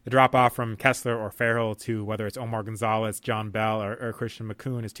big. The drop off from Kessler or Farrell to whether it's Omar Gonzalez, John Bell, or Christian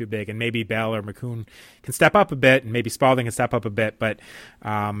McCoon is too big. And maybe Bell or McCoon can step up a bit, and maybe Spalding can step up a bit. But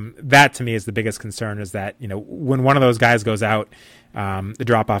that to me is the biggest concern, is that when one of those guys goes out, the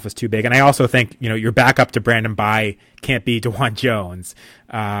drop off is too big. And I also think your backup to Brandon Bai can't be DeJuan Jones,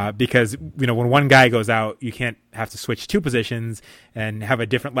 because when one guy goes out, you can't have to switch two positions and have a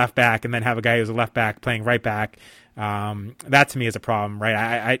different left back and then have a guy who's a left back playing right back. That to me is a problem,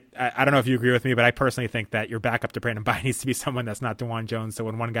 right? I don't know if you agree with me, but I personally think that your backup to Brandon Bai needs to be someone that's not DeJuan Jones. So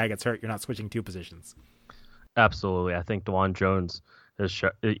when one guy gets hurt, you're not switching two positions. Absolutely. I think DeJuan Jones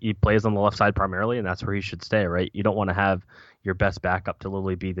he plays on the left side primarily, and that's where he should stay, right? You don't want to have your best backup to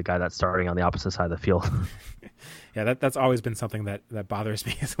literally be the guy that's starting on the opposite side of the field. Yeah, that's always been something that bothers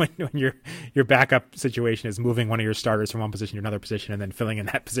me, is when your backup situation is moving one of your starters from one position to another position and then filling in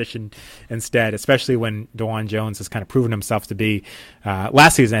that position instead, especially when DeJuan Jones has kind of proven himself to be,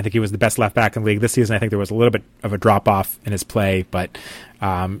 last season I think he was the best left back in the league. This season I think there was a little bit of a drop off in his play, but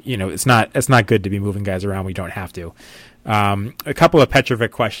it's not good to be moving guys around when you don't have to. A couple of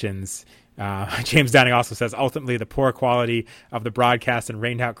Petrovic questions. James Downing also says, ultimately, the poor quality of the broadcast and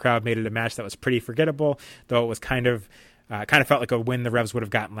rained out crowd made it a match that was pretty forgettable, though it was kind of felt like a win the Revs would have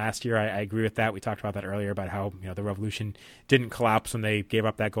gotten last year. I agree with that. We talked about that earlier, about how the Revolution didn't collapse when they gave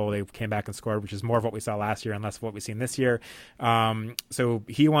up that goal. They came back and scored, which is more of what we saw last year and less of what we've seen this year. So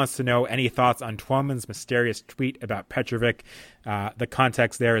he wants to know any thoughts on Twellman's mysterious tweet about Petrovic. The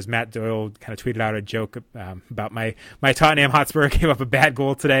context there is Matt Doyle kind of tweeted out a joke about my Tottenham Hotspur gave up a bad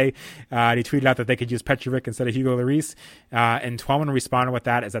goal today. And he tweeted out that they could use Petrovic instead of Hugo Lloris. And Twellman responded with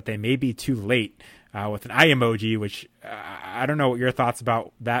that is that they may be too late, with an eye emoji, which I don't know what your thoughts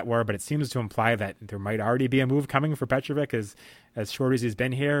about that were, but it seems to imply that there might already be a move coming for Petrovic as short as he's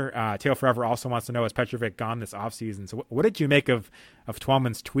been here. Tail Forever also wants to know, is Petrovic gone this offseason? So what did you make of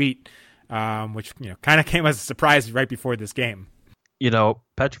Twellman's tweet, which kind of came as a surprise right before this game?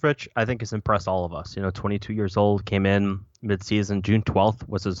 Petrovic, I think, has impressed all of us. 22 years old, came in mid-season. June 12th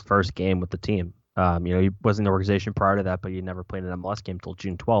was his first game with the team. He was in the organization prior to that, but he never played an MLS game until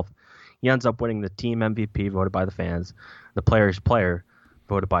June 12th. He ends up winning the team MVP, voted by the fans, the player's player,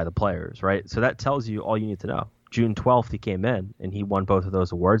 voted by the players, right? So that tells you all you need to know. June 12th, he came in, and he won both of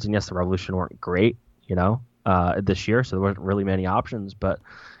those awards. And yes, the Revolution weren't great, this year, so there weren't really many options. But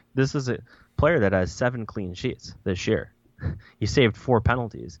this is a player that has 7 clean sheets this year. He saved 4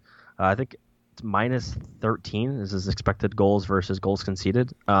 penalties. I think it's minus 13 is his expected goals versus goals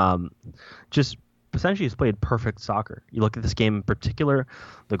conceded. Just essentially, he's played perfect soccer. You look at this game in particular,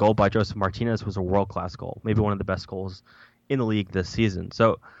 the goal by Joseph Martinez was a world-class goal, maybe one of the best goals in the league this season.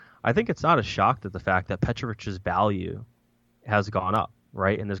 So I think it's not a shock that the fact that Petrovic's value has gone up,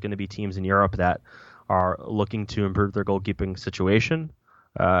 right? And there's going to be teams in Europe that are looking to improve their goalkeeping situation.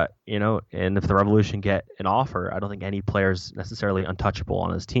 And if the Revolution get an offer, I don't think any player is necessarily untouchable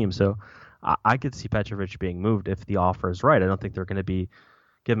on his team. So I could see Petrovic being moved if the offer is right. I don't think they're going to be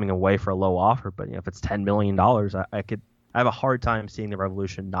giving away for a low offer, but if it's $10 million, I have a hard time seeing the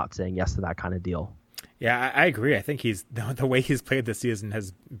Revolution not saying yes to that kind of deal. Yeah, I agree. I think the way he's played this season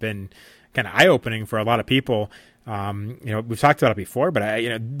has been kind of eye-opening for a lot of people. We've talked about it before, but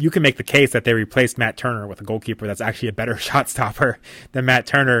you can make the case that they replaced Matt Turner with a goalkeeper that's actually a better shot stopper than Matt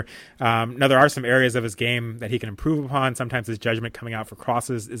Turner. Now there are some areas of his game that he can improve upon. Sometimes his judgment coming out for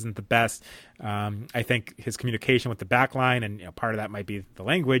crosses isn't the best. I think his communication with the back line, and part of that might be the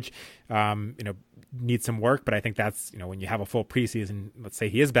language, needs some work, but I think that's, when you have a full preseason, let's say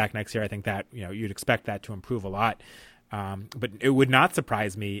he is back next year, I think that, you'd expect that to improve a lot. But it would not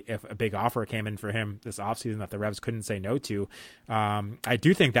surprise me if a big offer came in for him this offseason that the Revs couldn't say no to. I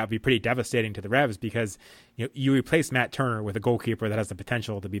do think that would be pretty devastating to the Revs, because you replace Matt Turner with a goalkeeper that has the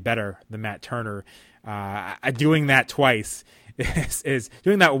potential to be better than Matt Turner. Doing that twice is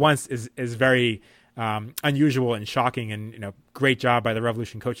doing that once is very unusual and shocking, and great job by the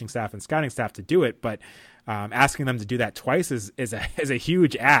Revolution coaching staff and scouting staff to do it, but asking them to do that twice is a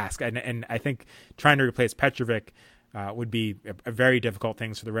huge ask, and I think trying to replace Petrovic would be a very difficult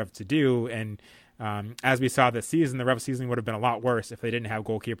thing for the Revs to do. And as we saw this season, the Revs season would have been a lot worse if they didn't have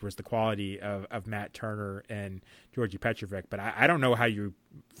goalkeepers the quality of Matt Turner and Georgi Petrovic. But I don't know how you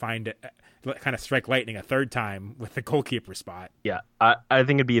find it, kind of strike lightning a third time with the goalkeeper spot. Yeah, I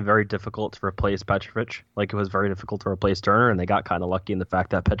think it'd be very difficult to replace Petrovic, like it was very difficult to replace Turner, and they got kind of lucky in the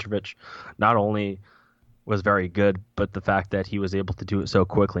fact that Petrovic not only was very good, but the fact that he was able to do it so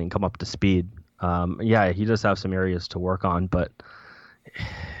quickly and come up to speed. Yeah, he does have some areas to work on, but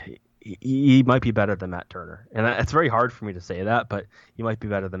he might be better than Matt Turner. And it's very hard for me to say that, but he might be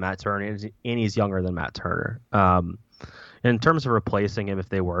better than Matt Turner, and he's younger than Matt Turner. In terms of replacing him, if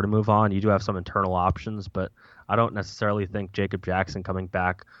they were to move on, you do have some internal options, but I don't necessarily think Jacob Jackson coming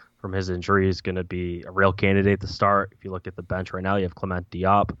back from his injury is going to be a real candidate to start. If you look at the bench right now, you have Clement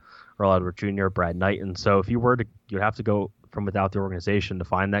Diop, Earl Edwards Jr., Brad Knighton. So if you were to, you'd have to go from without the organization to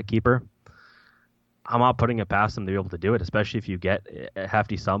find that keeper. I'm not putting it past them to be able to do it, especially if you get a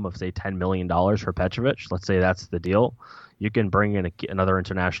hefty sum of, say, $10 million for Petrovic. Let's say that's the deal. You can bring in another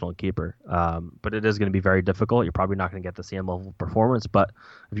international keeper. But it is going to be very difficult. You're probably not going to get the same level of performance. But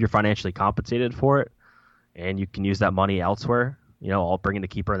if you're financially compensated for it and you can use that money elsewhere, I'll bring in the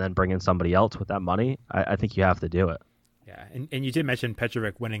keeper and then bring in somebody else with that money, I think you have to do it. Yeah, and you did mention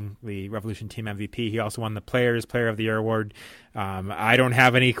Petrovic winning the Revolution Team MVP. He also won the Player of the Year award. I don't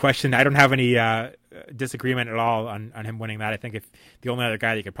have any question. I don't have any disagreement at all on him winning that. I think if the only other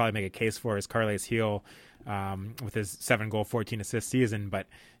guy that you could probably make a case for is Carles Gil with his 7-goal, 14-assist season. But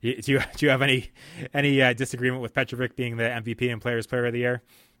do you have any disagreement with Petrovic being the MVP and Player of the Year?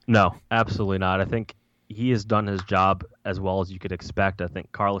 No, absolutely not. I think he has done his job as well as you could expect. I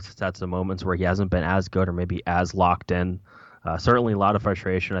think Carlos has had some moments where he hasn't been as good or maybe as locked in. Certainly a lot of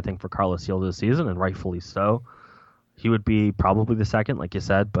frustration, I think, for Carles Gil this season, and rightfully so. He would be probably the second, like you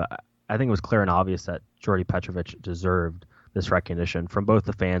said, but I think it was clear and obvious that Djordje Petrovic deserved this recognition from both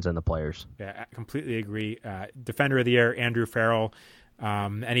the fans and the players. Yeah, I completely agree. Defender of the Year, Andrew Farrell.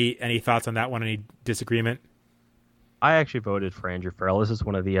 Any thoughts on that one? Any disagreement? I actually voted for Andrew Farrell. This is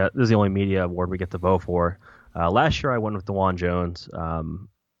the only media award we get to vote for. Last year I went with DeJuan Jones,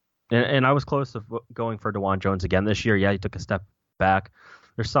 and I was close to going for DeJuan Jones again this year. Yeah, he took a step back.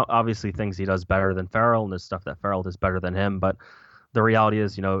 There's some obviously things he does better than Farrell, and there's stuff that Farrell does better than him. But the reality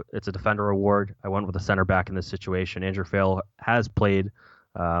is, it's a defender award. I went with a center back in this situation. Andrew Farrell has played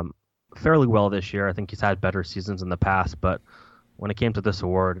fairly well this year. I think he's had better seasons in the past, but when it came to this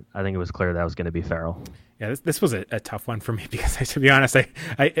award, I think it was clear that was going to be Farrell. Yeah, this was a tough one for me because, to be honest,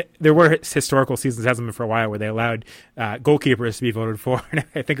 there were historical seasons, hasn't been for a while, where they allowed goalkeepers to be voted for, and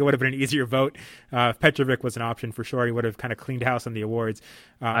I think it would have been an easier vote. If Petrovic was an option for sure, he would have kind of cleaned house on the awards.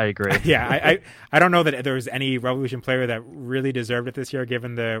 I agree. Yeah, I don't know that there was any Revolution player that really deserved it this year,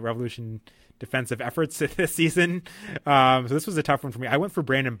 given the Revolution defensive efforts this season. So this was a tough one for me. I went for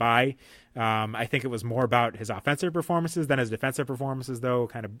Brandon Bye. I think it was more about his offensive performances than his defensive performances, though,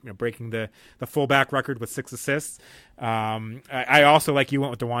 kind of breaking the fullback record with 6 assists. I also, like you,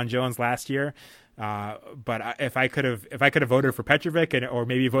 went with DeJuan Jones last year. But if I could have voted for Petrovic or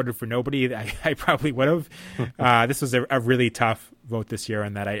maybe voted for nobody, I probably would have. This was a really tough vote this year,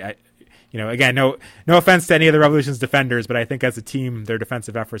 and that again, no offense to any of the Revolution's defenders, but I think as a team, their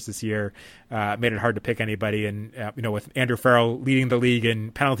defensive efforts this year made it hard to pick anybody. And with Andrew Farrell leading the league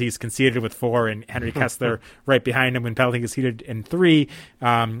in penalties conceded with 4, and Henry Kessler right behind him when penalties conceded in 3,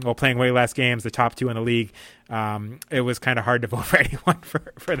 while playing way less games, the top 2 in the league, it was kind of hard to vote for anyone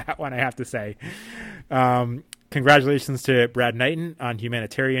for that one, I have to say. Congratulations to Brad Knighton on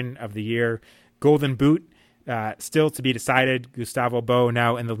Humanitarian of the Year. Golden Boot. Still to be decided. Gustavo Bo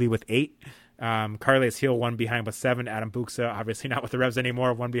now in the lead with 8. Carles Gil one behind with 7. Adam Buksa, obviously not with the Revs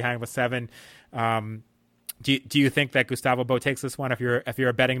anymore, one behind with 7. Do you think that Gustavo Bo takes this one if you're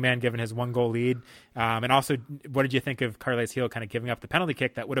a betting man, given his 1-goal lead? And also, what did you think of Carles Gil kind of giving up the penalty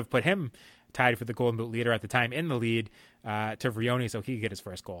kick that would have put him tied for the Golden Boot leader at the time in the lead to Vrioni so he could get his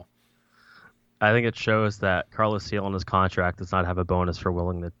first goal? I think it shows that Carles Gil in his contract does not have a bonus for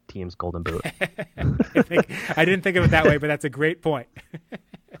winning the team's Golden Boot. I didn't think of it that way, but that's a great point.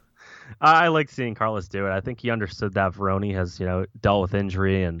 I like seeing Carlos do it. I think he understood that Vrioni has, dealt with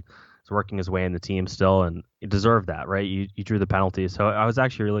injury and is working his way in the team still, and he deserved that, right? You drew the penalty. So I was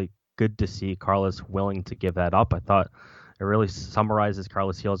actually really good to see Carlos willing to give that up. I thought it really summarizes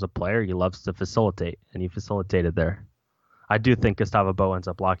Carles Gil as a player. He loves to facilitate, and he facilitated there. I do think Gustavo Bo ends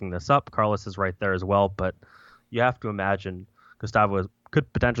up locking this up. Carlos is right there as well, but you have to imagine Gustavo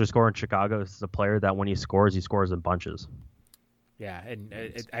could potentially score in Chicago. This is a player that when he scores in bunches. Yeah, and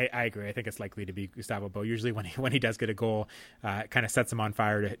I agree. I think it's likely to be Gustavo Bo. Usually when he does get a goal, it kind of sets him on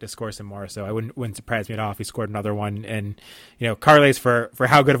fire to score some more. So I wouldn't surprise me at all if he scored another one. And Carles, for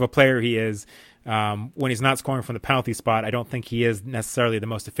how good of a player he is, when he's not scoring from the penalty spot, I don't think he is necessarily the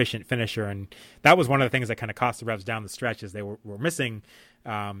most efficient finisher. And that was one of the things that kind of cost the Revs down the stretch, is they were missing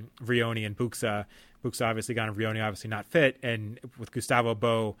Vrioni and Buksa. Buksa obviously gone, and Vrioni obviously not fit. And with Gustavo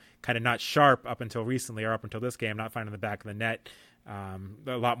Bo kind of not sharp up until recently, or up until this game, not finding the back of the net,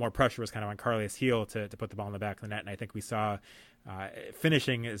 a lot more pressure was kind of on Carles Gil to put the ball in the back of the net. And I think we saw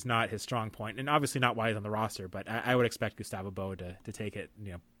finishing is not his strong point, and obviously not why he's on the roster. But I would expect Gustavo Bou to take it,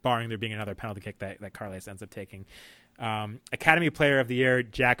 barring there being another penalty kick that Carles ends up taking. Academy Player of the Year,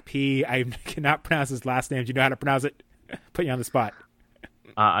 Jack P. I cannot pronounce his last name. Do you know how to pronounce it? Put you on the spot.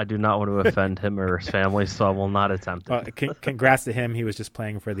 I do not want to offend him or his family, so I will not attempt it. Well, congrats to him. He was just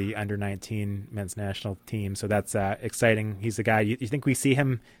playing for the under-19 men's national team, so that's exciting. He's the guy. You think we see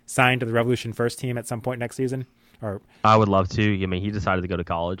him signed to the Revolution first team at some point next season? Or I would love to. I mean, he decided to go to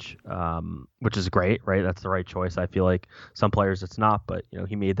college, which is great, right? That's the right choice. I feel like some players it's not, but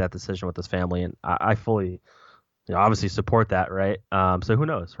he made that decision with his family, and I fully, obviously support that, right? So who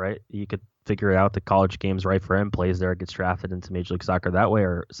knows, right? You could figure out the college game's right for him, plays there, gets drafted into Major League Soccer that way,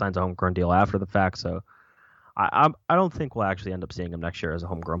 or signs a homegrown deal after the fact. So I don't think we'll actually end up seeing him next year as a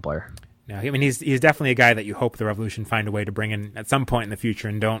homegrown player. No, I mean he's definitely a guy that you hope the Revolution find a way to bring in at some point in the future,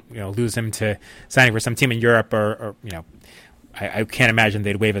 and don't lose him to signing for some team in Europe or I can't imagine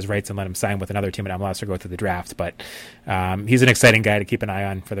they'd waive his rights and let him sign with another team at MLS or go through the draft. But he's an exciting guy to keep an eye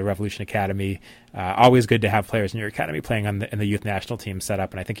on for the Revolution Academy. Always good to have players in your academy playing in the youth national team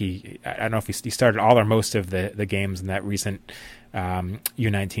setup. And I think I don't know if he started all or most of the games in that recent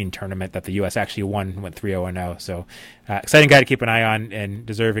U19 tournament that the U.S. actually won, went 3-0-0. So exciting guy to keep an eye on and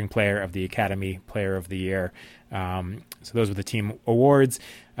deserving player of the Academy Player of the Year. So those were the team awards.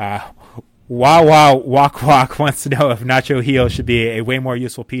 Wow, Walk wants to know if Nacho Gil should be a way more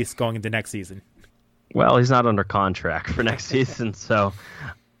useful piece going into next season. Well, he's not under contract for next season, so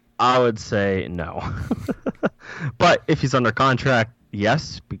I would say no. But if he's under contract,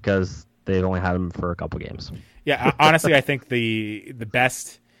 yes, because they've only had him for a couple games. Yeah, honestly, I think the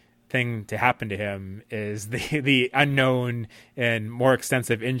best thing to happen to him is the unknown and more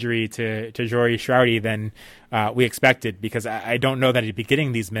extensive injury to Jory Shroudy than we expected, because I don't know that he'd be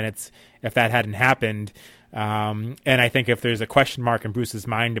getting these minutes if that hadn't happened. And I think if there's a question mark in Bruce's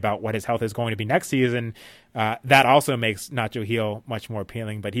mind about what his health is going to be next season, that also makes Nacho Gil much more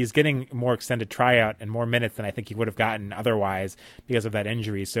appealing. But he's getting more extended tryout and more minutes than I think he would have gotten otherwise because of that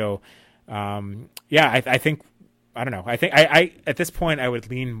injury. So, I think, I don't know. I think I at this point I would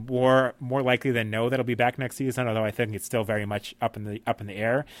lean more likely than no that he'll be back next season, although I think it's still very much up in the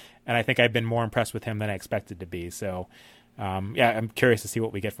air. And I think I've been more impressed with him than I expected to be. So, I'm curious to see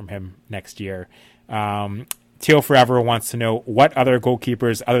what we get from him next year. Teal Forever wants to know what other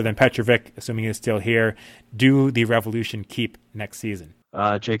goalkeepers other than Petrovic, assuming he's still here, do the Revolution keep next season?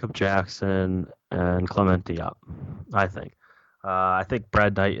 Jacob Jackson and Clement Diop, I think. I think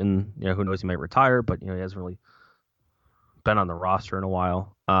Brad Knighton, who knows, he might retire, but he hasn't really been on the roster in a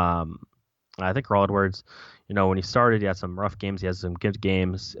while. I think Earl Edwards, when he started, he had some rough games. He has some good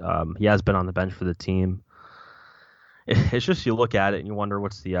games. He has been on the bench for the team. It's just you look at it and you wonder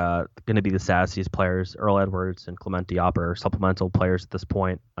what's the going to be the status of these players. Earl Edwards and Clement Diop are supplemental players at this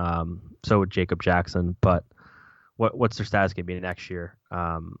point. So would Jacob Jackson. But what's their status going to be next year?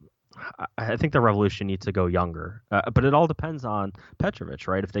 I think the Revolution needs to go younger. But it all depends on Petrovic,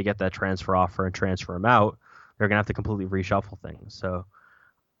 right? If they get that transfer offer and transfer him out, they're going to have to completely reshuffle things. So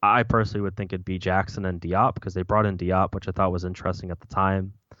I personally would think it'd be Jackson and Diop, because they brought in Diop, which I thought was interesting at the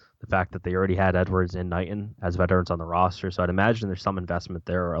time. The fact that they already had Edwards and Knighton as veterans on the roster. So I'd imagine there's some investment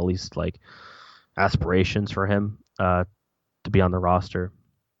there, or at least like aspirations for him to be on the roster.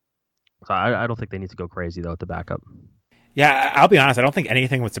 So I don't think they need to go crazy, though, at the backup. Yeah, I'll be honest. I don't think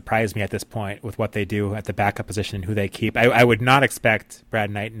anything would surprise me at this point with what they do at the backup position and who they keep. I would not expect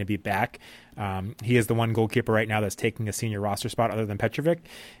Brad Knighton to be back. He is the one goalkeeper right now that's taking a senior roster spot other than Petrovic.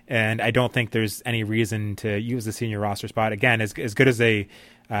 And I don't think there's any reason to use the senior roster spot. Again, as good as a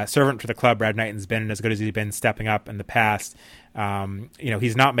servant for the club Brad Knighton's been, and as good as he's been stepping up in the past,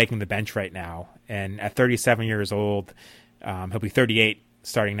 he's not making the bench right now. And at 37 years old, he'll be 38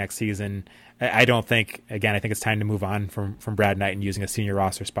 starting next season. I don't think, again, I think it's time to move on from Brad Knighton using a senior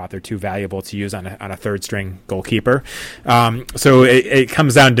roster spot. They're too valuable to use on a third string goalkeeper. So it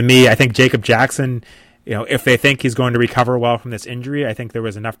comes down to me. I think Jacob Jackson, if they think he's going to recover well from this injury, I think there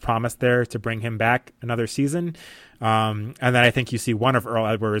was enough promise there to bring him back another season. And then I think you see one of Earl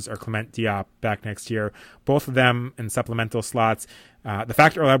Edwards or Clement Diop back next year, both of them in supplemental slots. The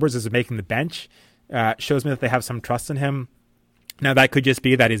fact Earl Edwards is making the bench shows me that they have some trust in him. Now, that could just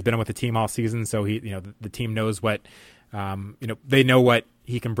be that he's been with the team all season, so the team knows what, they know what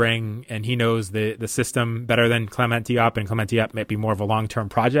he can bring, and he knows the system better than Clement Diop, and Clement Diop might be more of a long-term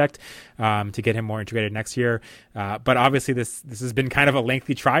project to get him more integrated next year. But obviously, this has been kind of a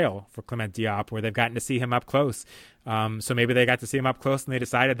lengthy trial for Clement Diop, where they've gotten to see him up close. So maybe they got to see him up close, and they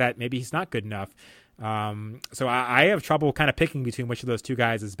decided that maybe he's not good enough. So I have trouble kind of picking between which of those two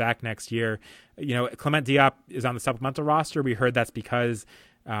guys is back next year. Clement Diop is on the supplemental roster. We heard that's because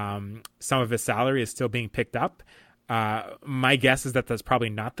some of his salary is still being picked up. My guess is that that's probably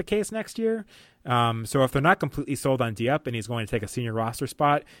not the case next year. So if they're not completely sold on Diop and he's going to take a senior roster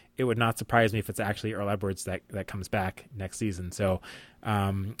spot, it would not surprise me if it's actually Earl Edwards that comes back next season. So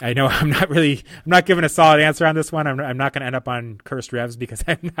I know I'm not giving a solid answer on this one. I'm not going to end up on cursed Revs because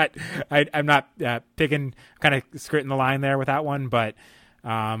I'm not picking, kind of skirting the line there with that one. But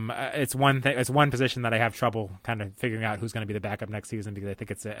it's one thing. It's one position that I have trouble kind of figuring out who's going to be the backup next season because I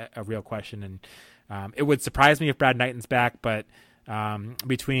think it's a real question. And it would surprise me if Brad Knighton's back, but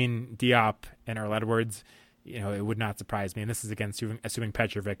between Diop and Earl Edwards, it would not surprise me. And this is again assuming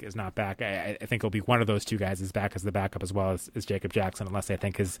Petrovic is not back. I think it'll be one of those two guys is back as the backup as well as Jacob Jackson, unless I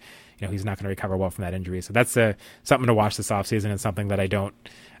think he's not going to recover well from that injury. So that's something to watch this offseason and something that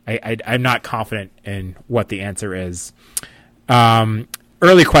I'm not confident in what the answer is.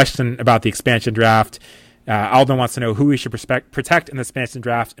 Early question about the expansion draft. Alden wants to know who we should protect in the expansion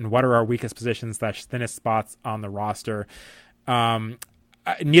draft and what are our weakest positions / thinnest spots on the roster.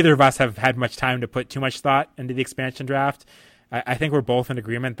 Neither of us have had much time to put too much thought into the expansion draft. I think we're both in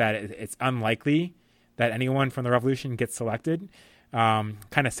agreement that it's unlikely that anyone from the Revolution gets selected. Kind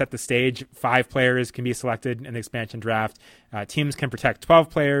of set the stage. 5 players can be selected in the expansion draft. Teams can protect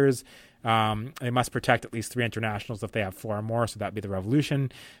 12 players. They must protect at least 3 internationals if they have 4 or more, so that'd be the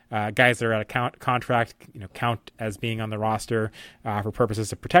Revolution. Guys that are at a contract, count as being on the roster for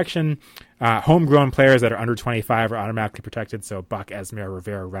purposes of protection. Homegrown players that are under 25 are automatically protected, so Buck, Esmer,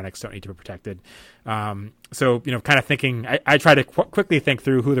 Rivera, Renix don't need to be protected. So kind of thinking, I try to quickly think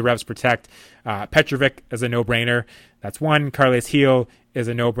through who the Revs protect. Petrovic is a no-brainer. That's 1. Carles Gil is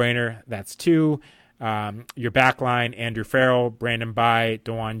a no-brainer. That's 2. Your backline, Andrew Farrell, Brandon Bye,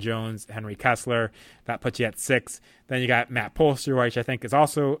 DeJuan Jones, Henry Kessler. That puts you at 6. Then you got Matt Polster, which I think is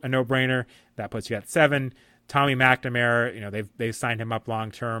also a no-brainer. That puts you at 7. Tommy McNamara, they've signed him up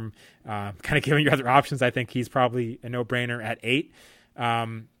long-term. Kind of giving you other options, I think he's probably a no-brainer at 8.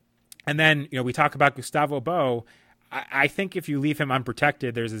 And then, we talk about Gustavo Bo. I think if you leave him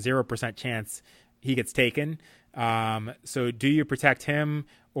unprotected, there's a 0% chance he gets taken. So do you protect him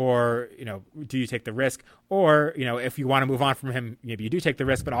or, do you take the risk? Or, if you want to move on from him, maybe you do take the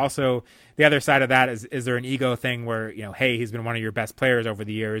risk, but also the other side of that is there an ego thing where, hey, he's been one of your best players over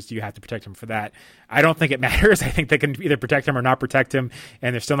the years. Do you have to protect him for that? I don't think it matters. I think they can either protect him or not protect him,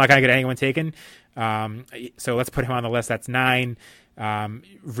 and they're still not going to get anyone taken. So let's put him on the list. That's 9.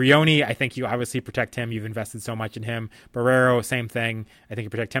 Vrioni, I think you obviously protect him. You've invested so much in him. Barrero, same thing. I think you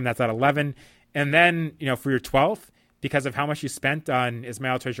protect him. That's at 11. And then, for your 12th, because of how much you spent on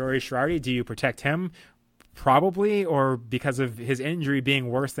Ismail Tajouri-Shrarty, do you protect him? Probably. Or because of his injury being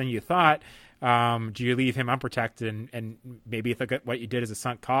worse than you thought, do you leave him unprotected and maybe look at what you did as a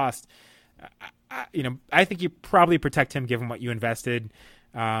sunk cost? I think you probably protect him given what you invested.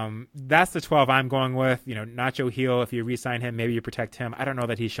 That's the 12 I'm going with. Nacho Gil, if you re-sign him, maybe you protect him. I don't know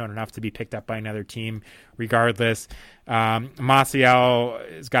that he's shown enough to be picked up by another team regardless.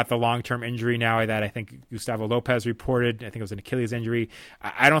 Maciel has got the long-term injury now that I think Gustavo Lopez reported. I think it was an Achilles injury.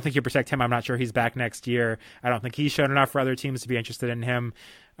 I don't think you protect him. I'm not sure he's back next year. I don't think he's shown enough for other teams to be interested in him.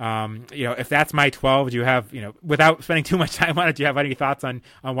 If that's my 12, do you have, without spending too much time on it, do you have any thoughts on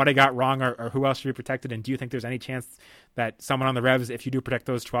what I got wrong or who else should be protected? And do you think there's any chance that someone on the Revs, if you do protect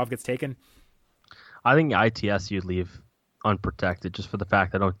those 12, gets taken? I think ITS you'd leave unprotected just for the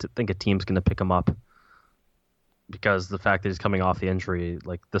fact I don't think a team's going to pick him up because the fact that he's coming off the injury,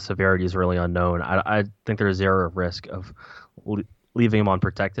 like the severity is really unknown. I think there's zero risk of leaving him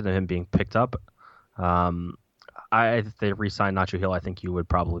unprotected and him being picked up. If they re-sign Nacho Gil, I think you would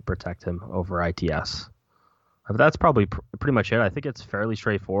probably protect him over ITS. But that's probably pretty much it. I think it's fairly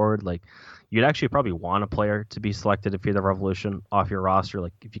straightforward. Like, you'd actually probably want a player to be selected if you're the Revolution off your roster.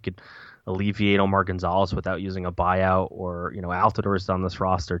 Like, if you could alleviate Omar Gonzalez without using a buyout, or Altidore is on this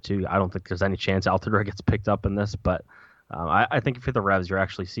roster too. I don't think there's any chance Altidore gets picked up in this, but I think if you're the Revs, you're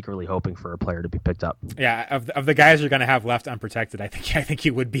actually secretly hoping for a player to be picked up. Yeah, of the guys you're going to have left unprotected, I think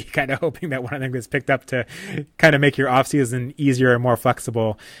you would be kind of hoping that one of them gets picked up to kind of make your offseason easier and more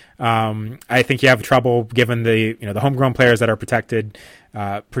flexible. I think you have trouble given the the homegrown players that are protected,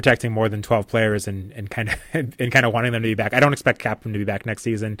 protecting more than 12 players and kind of wanting them to be back. I don't expect Captain to be back next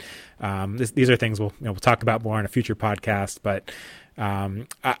season. These are things we'll talk about more on a future podcast, but.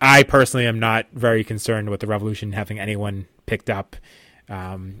 I personally am not very concerned with the Revolution having anyone picked up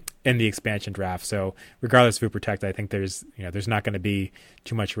in the expansion draft. So regardless of who protect, I think there's not going to be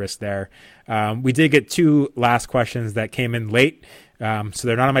too much risk there. We did get 2 last questions that came in late. So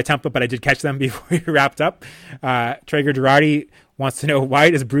they're not on my template, but I did catch them before we wrapped up. Traeger Girardi wants to know, why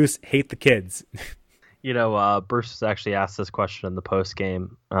does Bruce hate the kids? Bruce actually asked this question in the post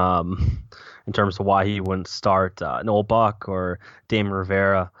game in terms of why he wouldn't start Noel Buck or Damon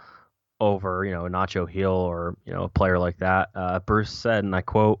Rivera over, Nacho Hill or, a player like that. Bruce said, and I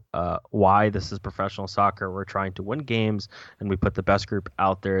quote, why this is professional soccer. We're trying to win games, and we put the best group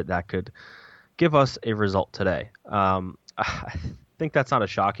out there that could give us a result today. I think that's not a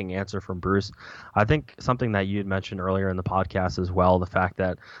shocking answer from Bruce. I think something that you had mentioned earlier in the podcast as well, the fact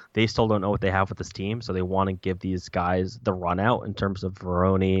that they still don't know what they have with this team, so they want to give these guys the run out in terms of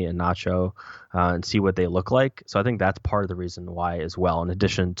Veroni and Nacho and see what they look like. So I think that's part of the reason why as well, in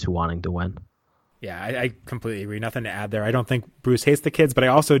addition to wanting to win. Yeah, I completely agree. Nothing to add there. I don't think Bruce hates the kids, but I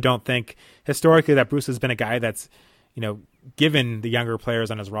also don't think historically that Bruce has been a guy that's, given the younger players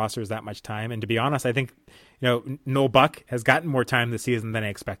on his rosters that much time. And to be honest, I think, Noel Buck has gotten more time this season than I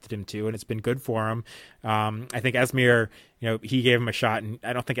expected him to, and it's been good for him. I think Esmir, he gave him a shot, and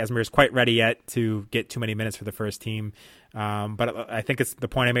I don't think Esmir is quite ready yet to get too many minutes for the first team. But I think it's the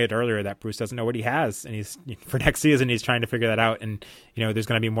point I made earlier that Bruce doesn't know what he has, and he's for next season he's trying to figure that out. And there's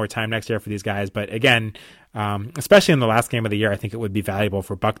going to be more time next year for these guys. But again, especially in the last game of the year, I think it would be valuable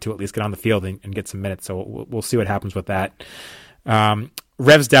for Buck to at least get on the field and get some minutes. So we'll see what happens with that.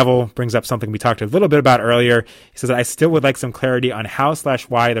 Revs Devil brings up something we talked a little bit about earlier. He says, I still would like some clarity on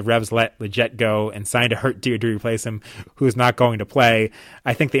how/why the Revs let Lletget go and signed a hurt dude to replace him who is not going to play.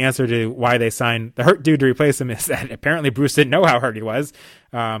 I think the answer to why they signed the hurt dude to replace him is that apparently Bruce didn't know how hurt he was,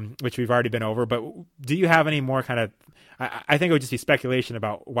 which we've already been over. But do you have any more kind of, I think it would just be speculation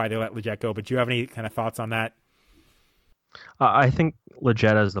about why they let Lletget go, but do you have any kind of thoughts on that? I think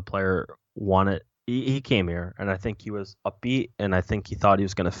Lletget as the player wanted. He came here, and I think he was upbeat, and I think he thought he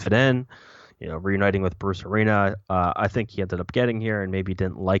was going to fit in, reuniting with Bruce Arena. I think he ended up getting here and maybe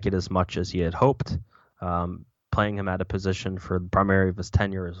didn't like it as much as he had hoped. Playing him at a position for the primary of his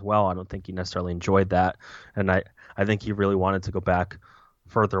tenure as well, I don't think he necessarily enjoyed that. And I think he really wanted to go back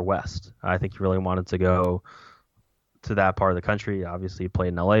further west. I think he really wanted to go to that part of the country. Obviously, he played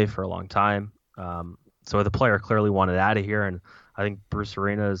in LA for a long time. So the player clearly wanted out of here, and I think Bruce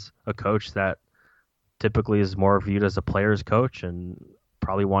Arena is a coach that typically is more viewed as a player's coach and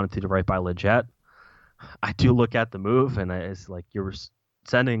probably wanted to do right by Lletget. I do look at the move, and it's like you're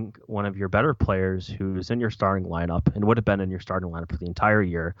sending one of your better players who's in your starting lineup and would have been in your starting lineup for the entire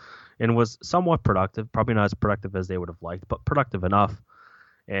year and was somewhat productive, probably not as productive as they would have liked, but productive enough.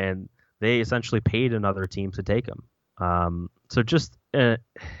 And they essentially paid another team to take him. So just in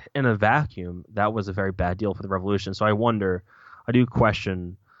a vacuum, that was a very bad deal for the Revolution. So I do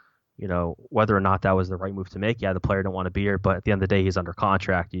question whether or not that was the right move to make. Yeah, the player didn't want to be here, but at the end of the day, he's under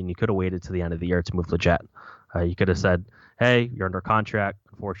contract, and you could have waited to the end of the year to move Lletget. You could have said, hey, you're under contract.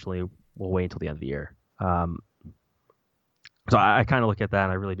 Unfortunately, we'll wait until the end of the year. So I kind of look at that,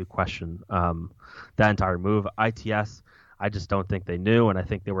 and I really do question that entire move. ITS, I just don't think they knew, and I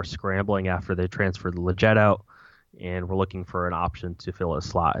think they were scrambling after they transferred Lletget out, and were looking for an option to fill his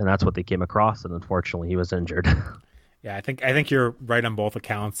slot, and that's what they came across, and unfortunately, he was injured. Yeah, I think you're right on both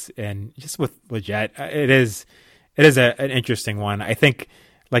accounts, and just with Lletget, it is an interesting one. I think,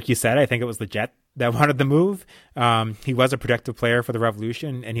 like you said, I think it was Lletget that wanted the move. He was a productive player for the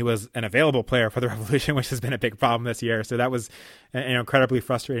Revolution, and he was an available player for the Revolution, which has been a big problem this year. So that was incredibly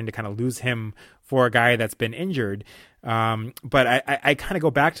frustrating to kind of lose him for a guy that's been injured. But I kind of go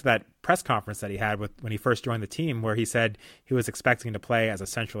back to that press conference that he had when he first joined the team, where he said he was expecting to play as a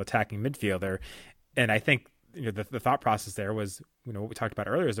central attacking midfielder, and I think the thought process there was, what we talked about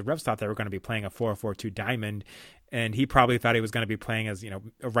earlier is the Revs thought they were going to be playing a 4-4-2 diamond, and he probably thought he was going to be playing as,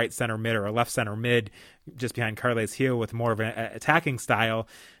 a right center mid or a left center mid just behind Carles Gil with more of an attacking style.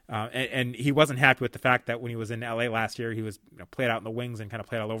 And he wasn't happy with the fact that when he was in LA last year, he was played out in the wings and kind of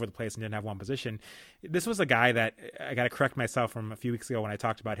played all over the place and didn't have one position. This was a guy that I got to correct myself from a few weeks ago when I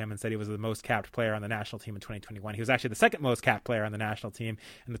talked about him and said he was the most capped player on the national team in 2021. He was actually the second most capped player on the national team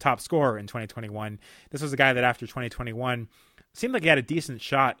and the top scorer in 2021. This was a guy that after 2021 seemed like he had a decent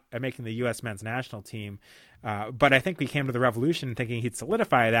shot at making the U.S. men's national team. But I think we came to the Revolution thinking he'd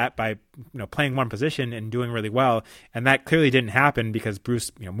solidify that by playing one position and doing really well, and that clearly didn't happen because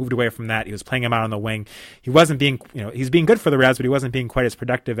Bruce moved away from that. He was playing him out on the wing. He wasn't being he's being good for the Revs, but he wasn't being quite as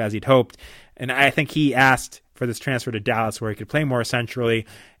productive as he'd hoped. And I think he asked for this transfer to Dallas, where he could play more centrally,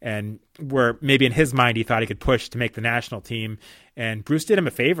 and where maybe in his mind he thought he could push to make the national team. And Bruce did him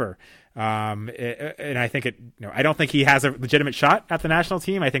a favor. And I think I don't think he has a legitimate shot at the national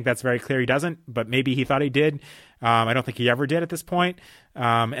team. I think that's very clear he doesn't, but maybe he thought he did. I don't think he ever did at this point.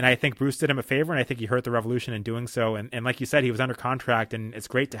 And I think Bruce did him a favor, and I think he hurt the Revolution in doing so. And like you said, he was under contract, and it's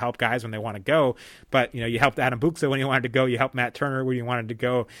great to help guys when they want to go. But, you helped Adam Buksa when he wanted to go. You helped Matt Turner when he wanted to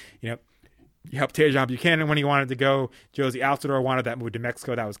go. You helped Tejan Buchanan when he wanted to go. Josie Altidore wanted that move to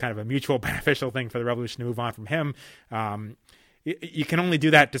Mexico. That was kind of a mutual beneficial thing for the Revolution to move on from him. You can only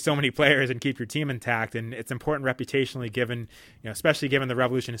do that to so many players and keep your team intact, and it's important reputationally given, especially given the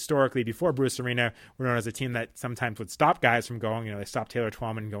Revolution historically before Bruce Arena were known as a team that sometimes would stop guys from going. They stopped Taylor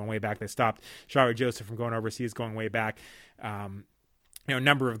Twellman going way back. They stopped Shari Joseph from going overseas going way back. A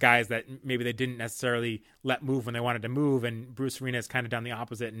number of guys that maybe they didn't necessarily let move when they wanted to move, and Bruce Arena has kind of done the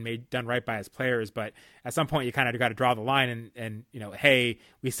opposite and done right by his players. But at some point, you kind of got to draw the line and hey,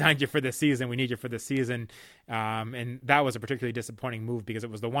 we signed you for this season, we need you for this season, and that was a particularly disappointing move because it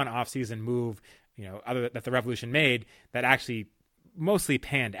was the one off-season move, that the Revolution made that actually mostly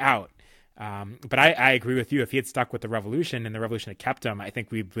panned out. But I agree with you. If he had stuck with the Revolution and the Revolution had kept him, I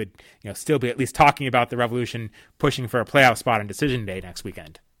think we would, still be at least talking about the Revolution pushing for a playoff spot on decision day next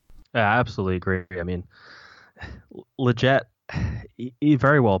weekend. Yeah, I absolutely agree. I mean, Lletget, he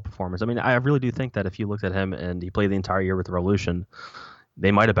very well performs. I mean, I really do think that if you looked at him and he played the entire year with the Revolution,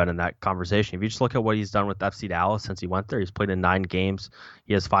 they might have been in that conversation. If you just look at what he's done with FC Dallas since he went there, he's played in 9 games.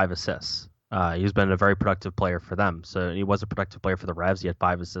 He has 5 assists. He's been a very productive player for them. So he was a productive player for the Revs. He had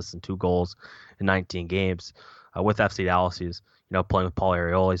 5 assists and 2 goals in 19 games. With FC Dallas, he's playing with Paul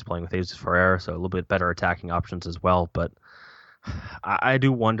Arriola. He's playing with Jesus Ferreira, so a little bit better attacking options as well. But I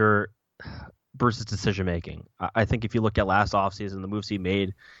do wonder Bruce's decision making. I think if you look at last offseason, the moves he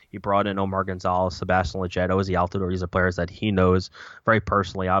made, he brought in Omar Gonzalez, Sebastian Lletget, Ozzy Altidore. These are players that he knows very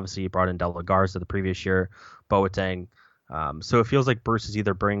personally. Obviously, he brought in De La Garza the previous year, Boateng. So it feels like Bruce is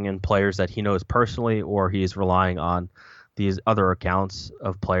either bringing in players that he knows personally, or he's relying on these other accounts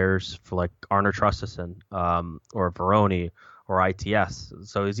of players for like Arner Traustason, or Veroni or ITS.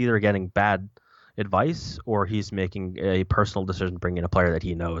 So he's either getting bad advice or he's making a personal decision to bring in a player that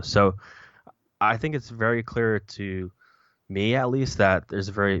he knows. So I think it's very clear to me, at least, that there's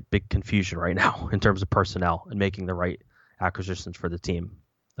a very big confusion right now in terms of personnel and making the right acquisitions for the team.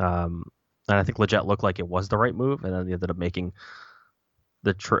 And I think Lletget looked like it was the right move, and then they ended up making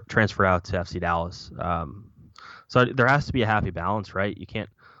the transfer out to FC Dallas. So there has to be a happy balance, right? You can't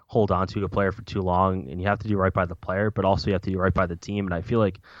hold on to a player for too long, and you have to do right by the player, but also you have to do right by the team. And I feel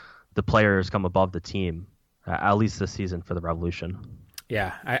like the players come above the team, at least this season for the Revolution.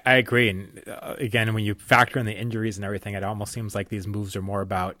 Yeah, I agree. And again, when you factor in the injuries and everything, it almost seems like these moves are more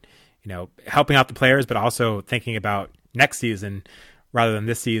about, helping out the players, but also thinking about next season rather than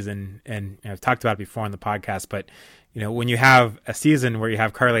this season. And I've talked about it before on the podcast, but when you have a season where you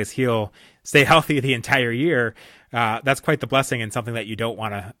have Carles Gil stay healthy the entire year, that's quite the blessing and something that you don't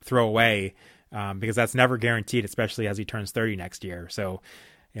want to throw away, because that's never guaranteed, especially as he turns 30 next year. So,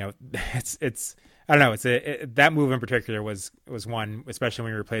 it's I don't know. That move in particular was one, especially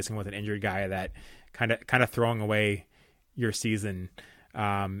when you're replacing with an injured guy, that kind of throwing away your season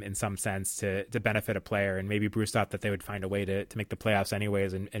in some sense to benefit a player. And maybe Bruce thought that they would find a way to make the playoffs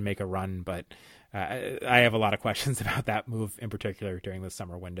anyways and make a run. But I have a lot of questions about that move in particular during this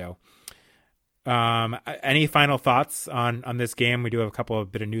summer window. Any final thoughts on this game? We do have a couple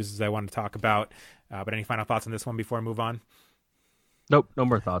of bit of news I want to talk about, but any final thoughts on this one before I move on? Nope, no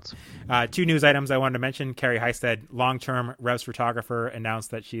more thoughts. 2 news items I wanted to mention. Carrie Heisted, long-term Revs photographer,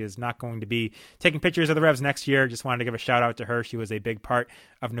 announced that she is not going to be taking pictures of the Revs next year. Just wanted to give a shout out to her. She was a big part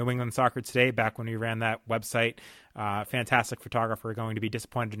of New England Soccer Today back when we ran that website. Fantastic photographer. Going to be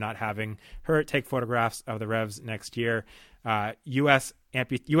disappointed not having her take photographs of the Revs next year. U.S.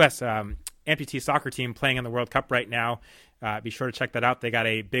 amputee soccer team playing in the World Cup right now. Be sure to check that out. They got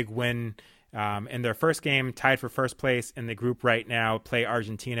a big win in their first game, tied for first place in the group right now, play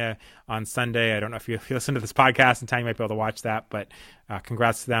Argentina on Sunday. I don't know if you listen to this podcast in time, you might be able to watch that, but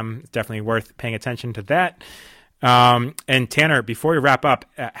congrats to them. It's definitely worth paying attention to that. And Tanner, before we wrap up,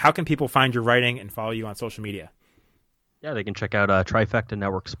 how can people find your writing and follow you on social media? Yeah, they can check out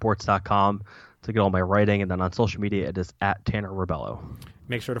TrifectaNetworkSports.com to get all my writing, and then on social media, it is at Tanner Rebello.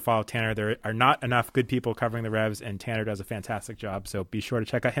 Make sure to follow Tanner. There are not enough good people covering the Revs, and Tanner does a fantastic job. So be sure to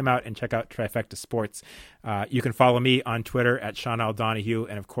check him out and check out Trifecta Sports. You can follow me on Twitter at Sean L. Donahue,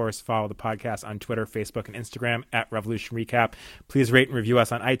 and of course, follow the podcast on Twitter, Facebook, and Instagram at Revolution Recap. Please rate and review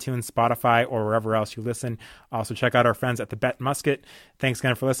us on iTunes, Spotify, or wherever else you listen. Also, check out our friends at the Bet Musket. Thanks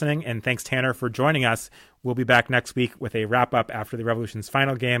again for listening, and thanks, Tanner, for joining us. We'll be back next week with a wrap up after the Revolution's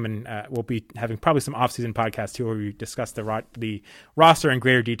final game, and we'll be having probably some off-season podcasts too, where we discuss the roster in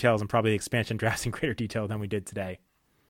greater details and probably the expansion drafts in greater detail than we did today.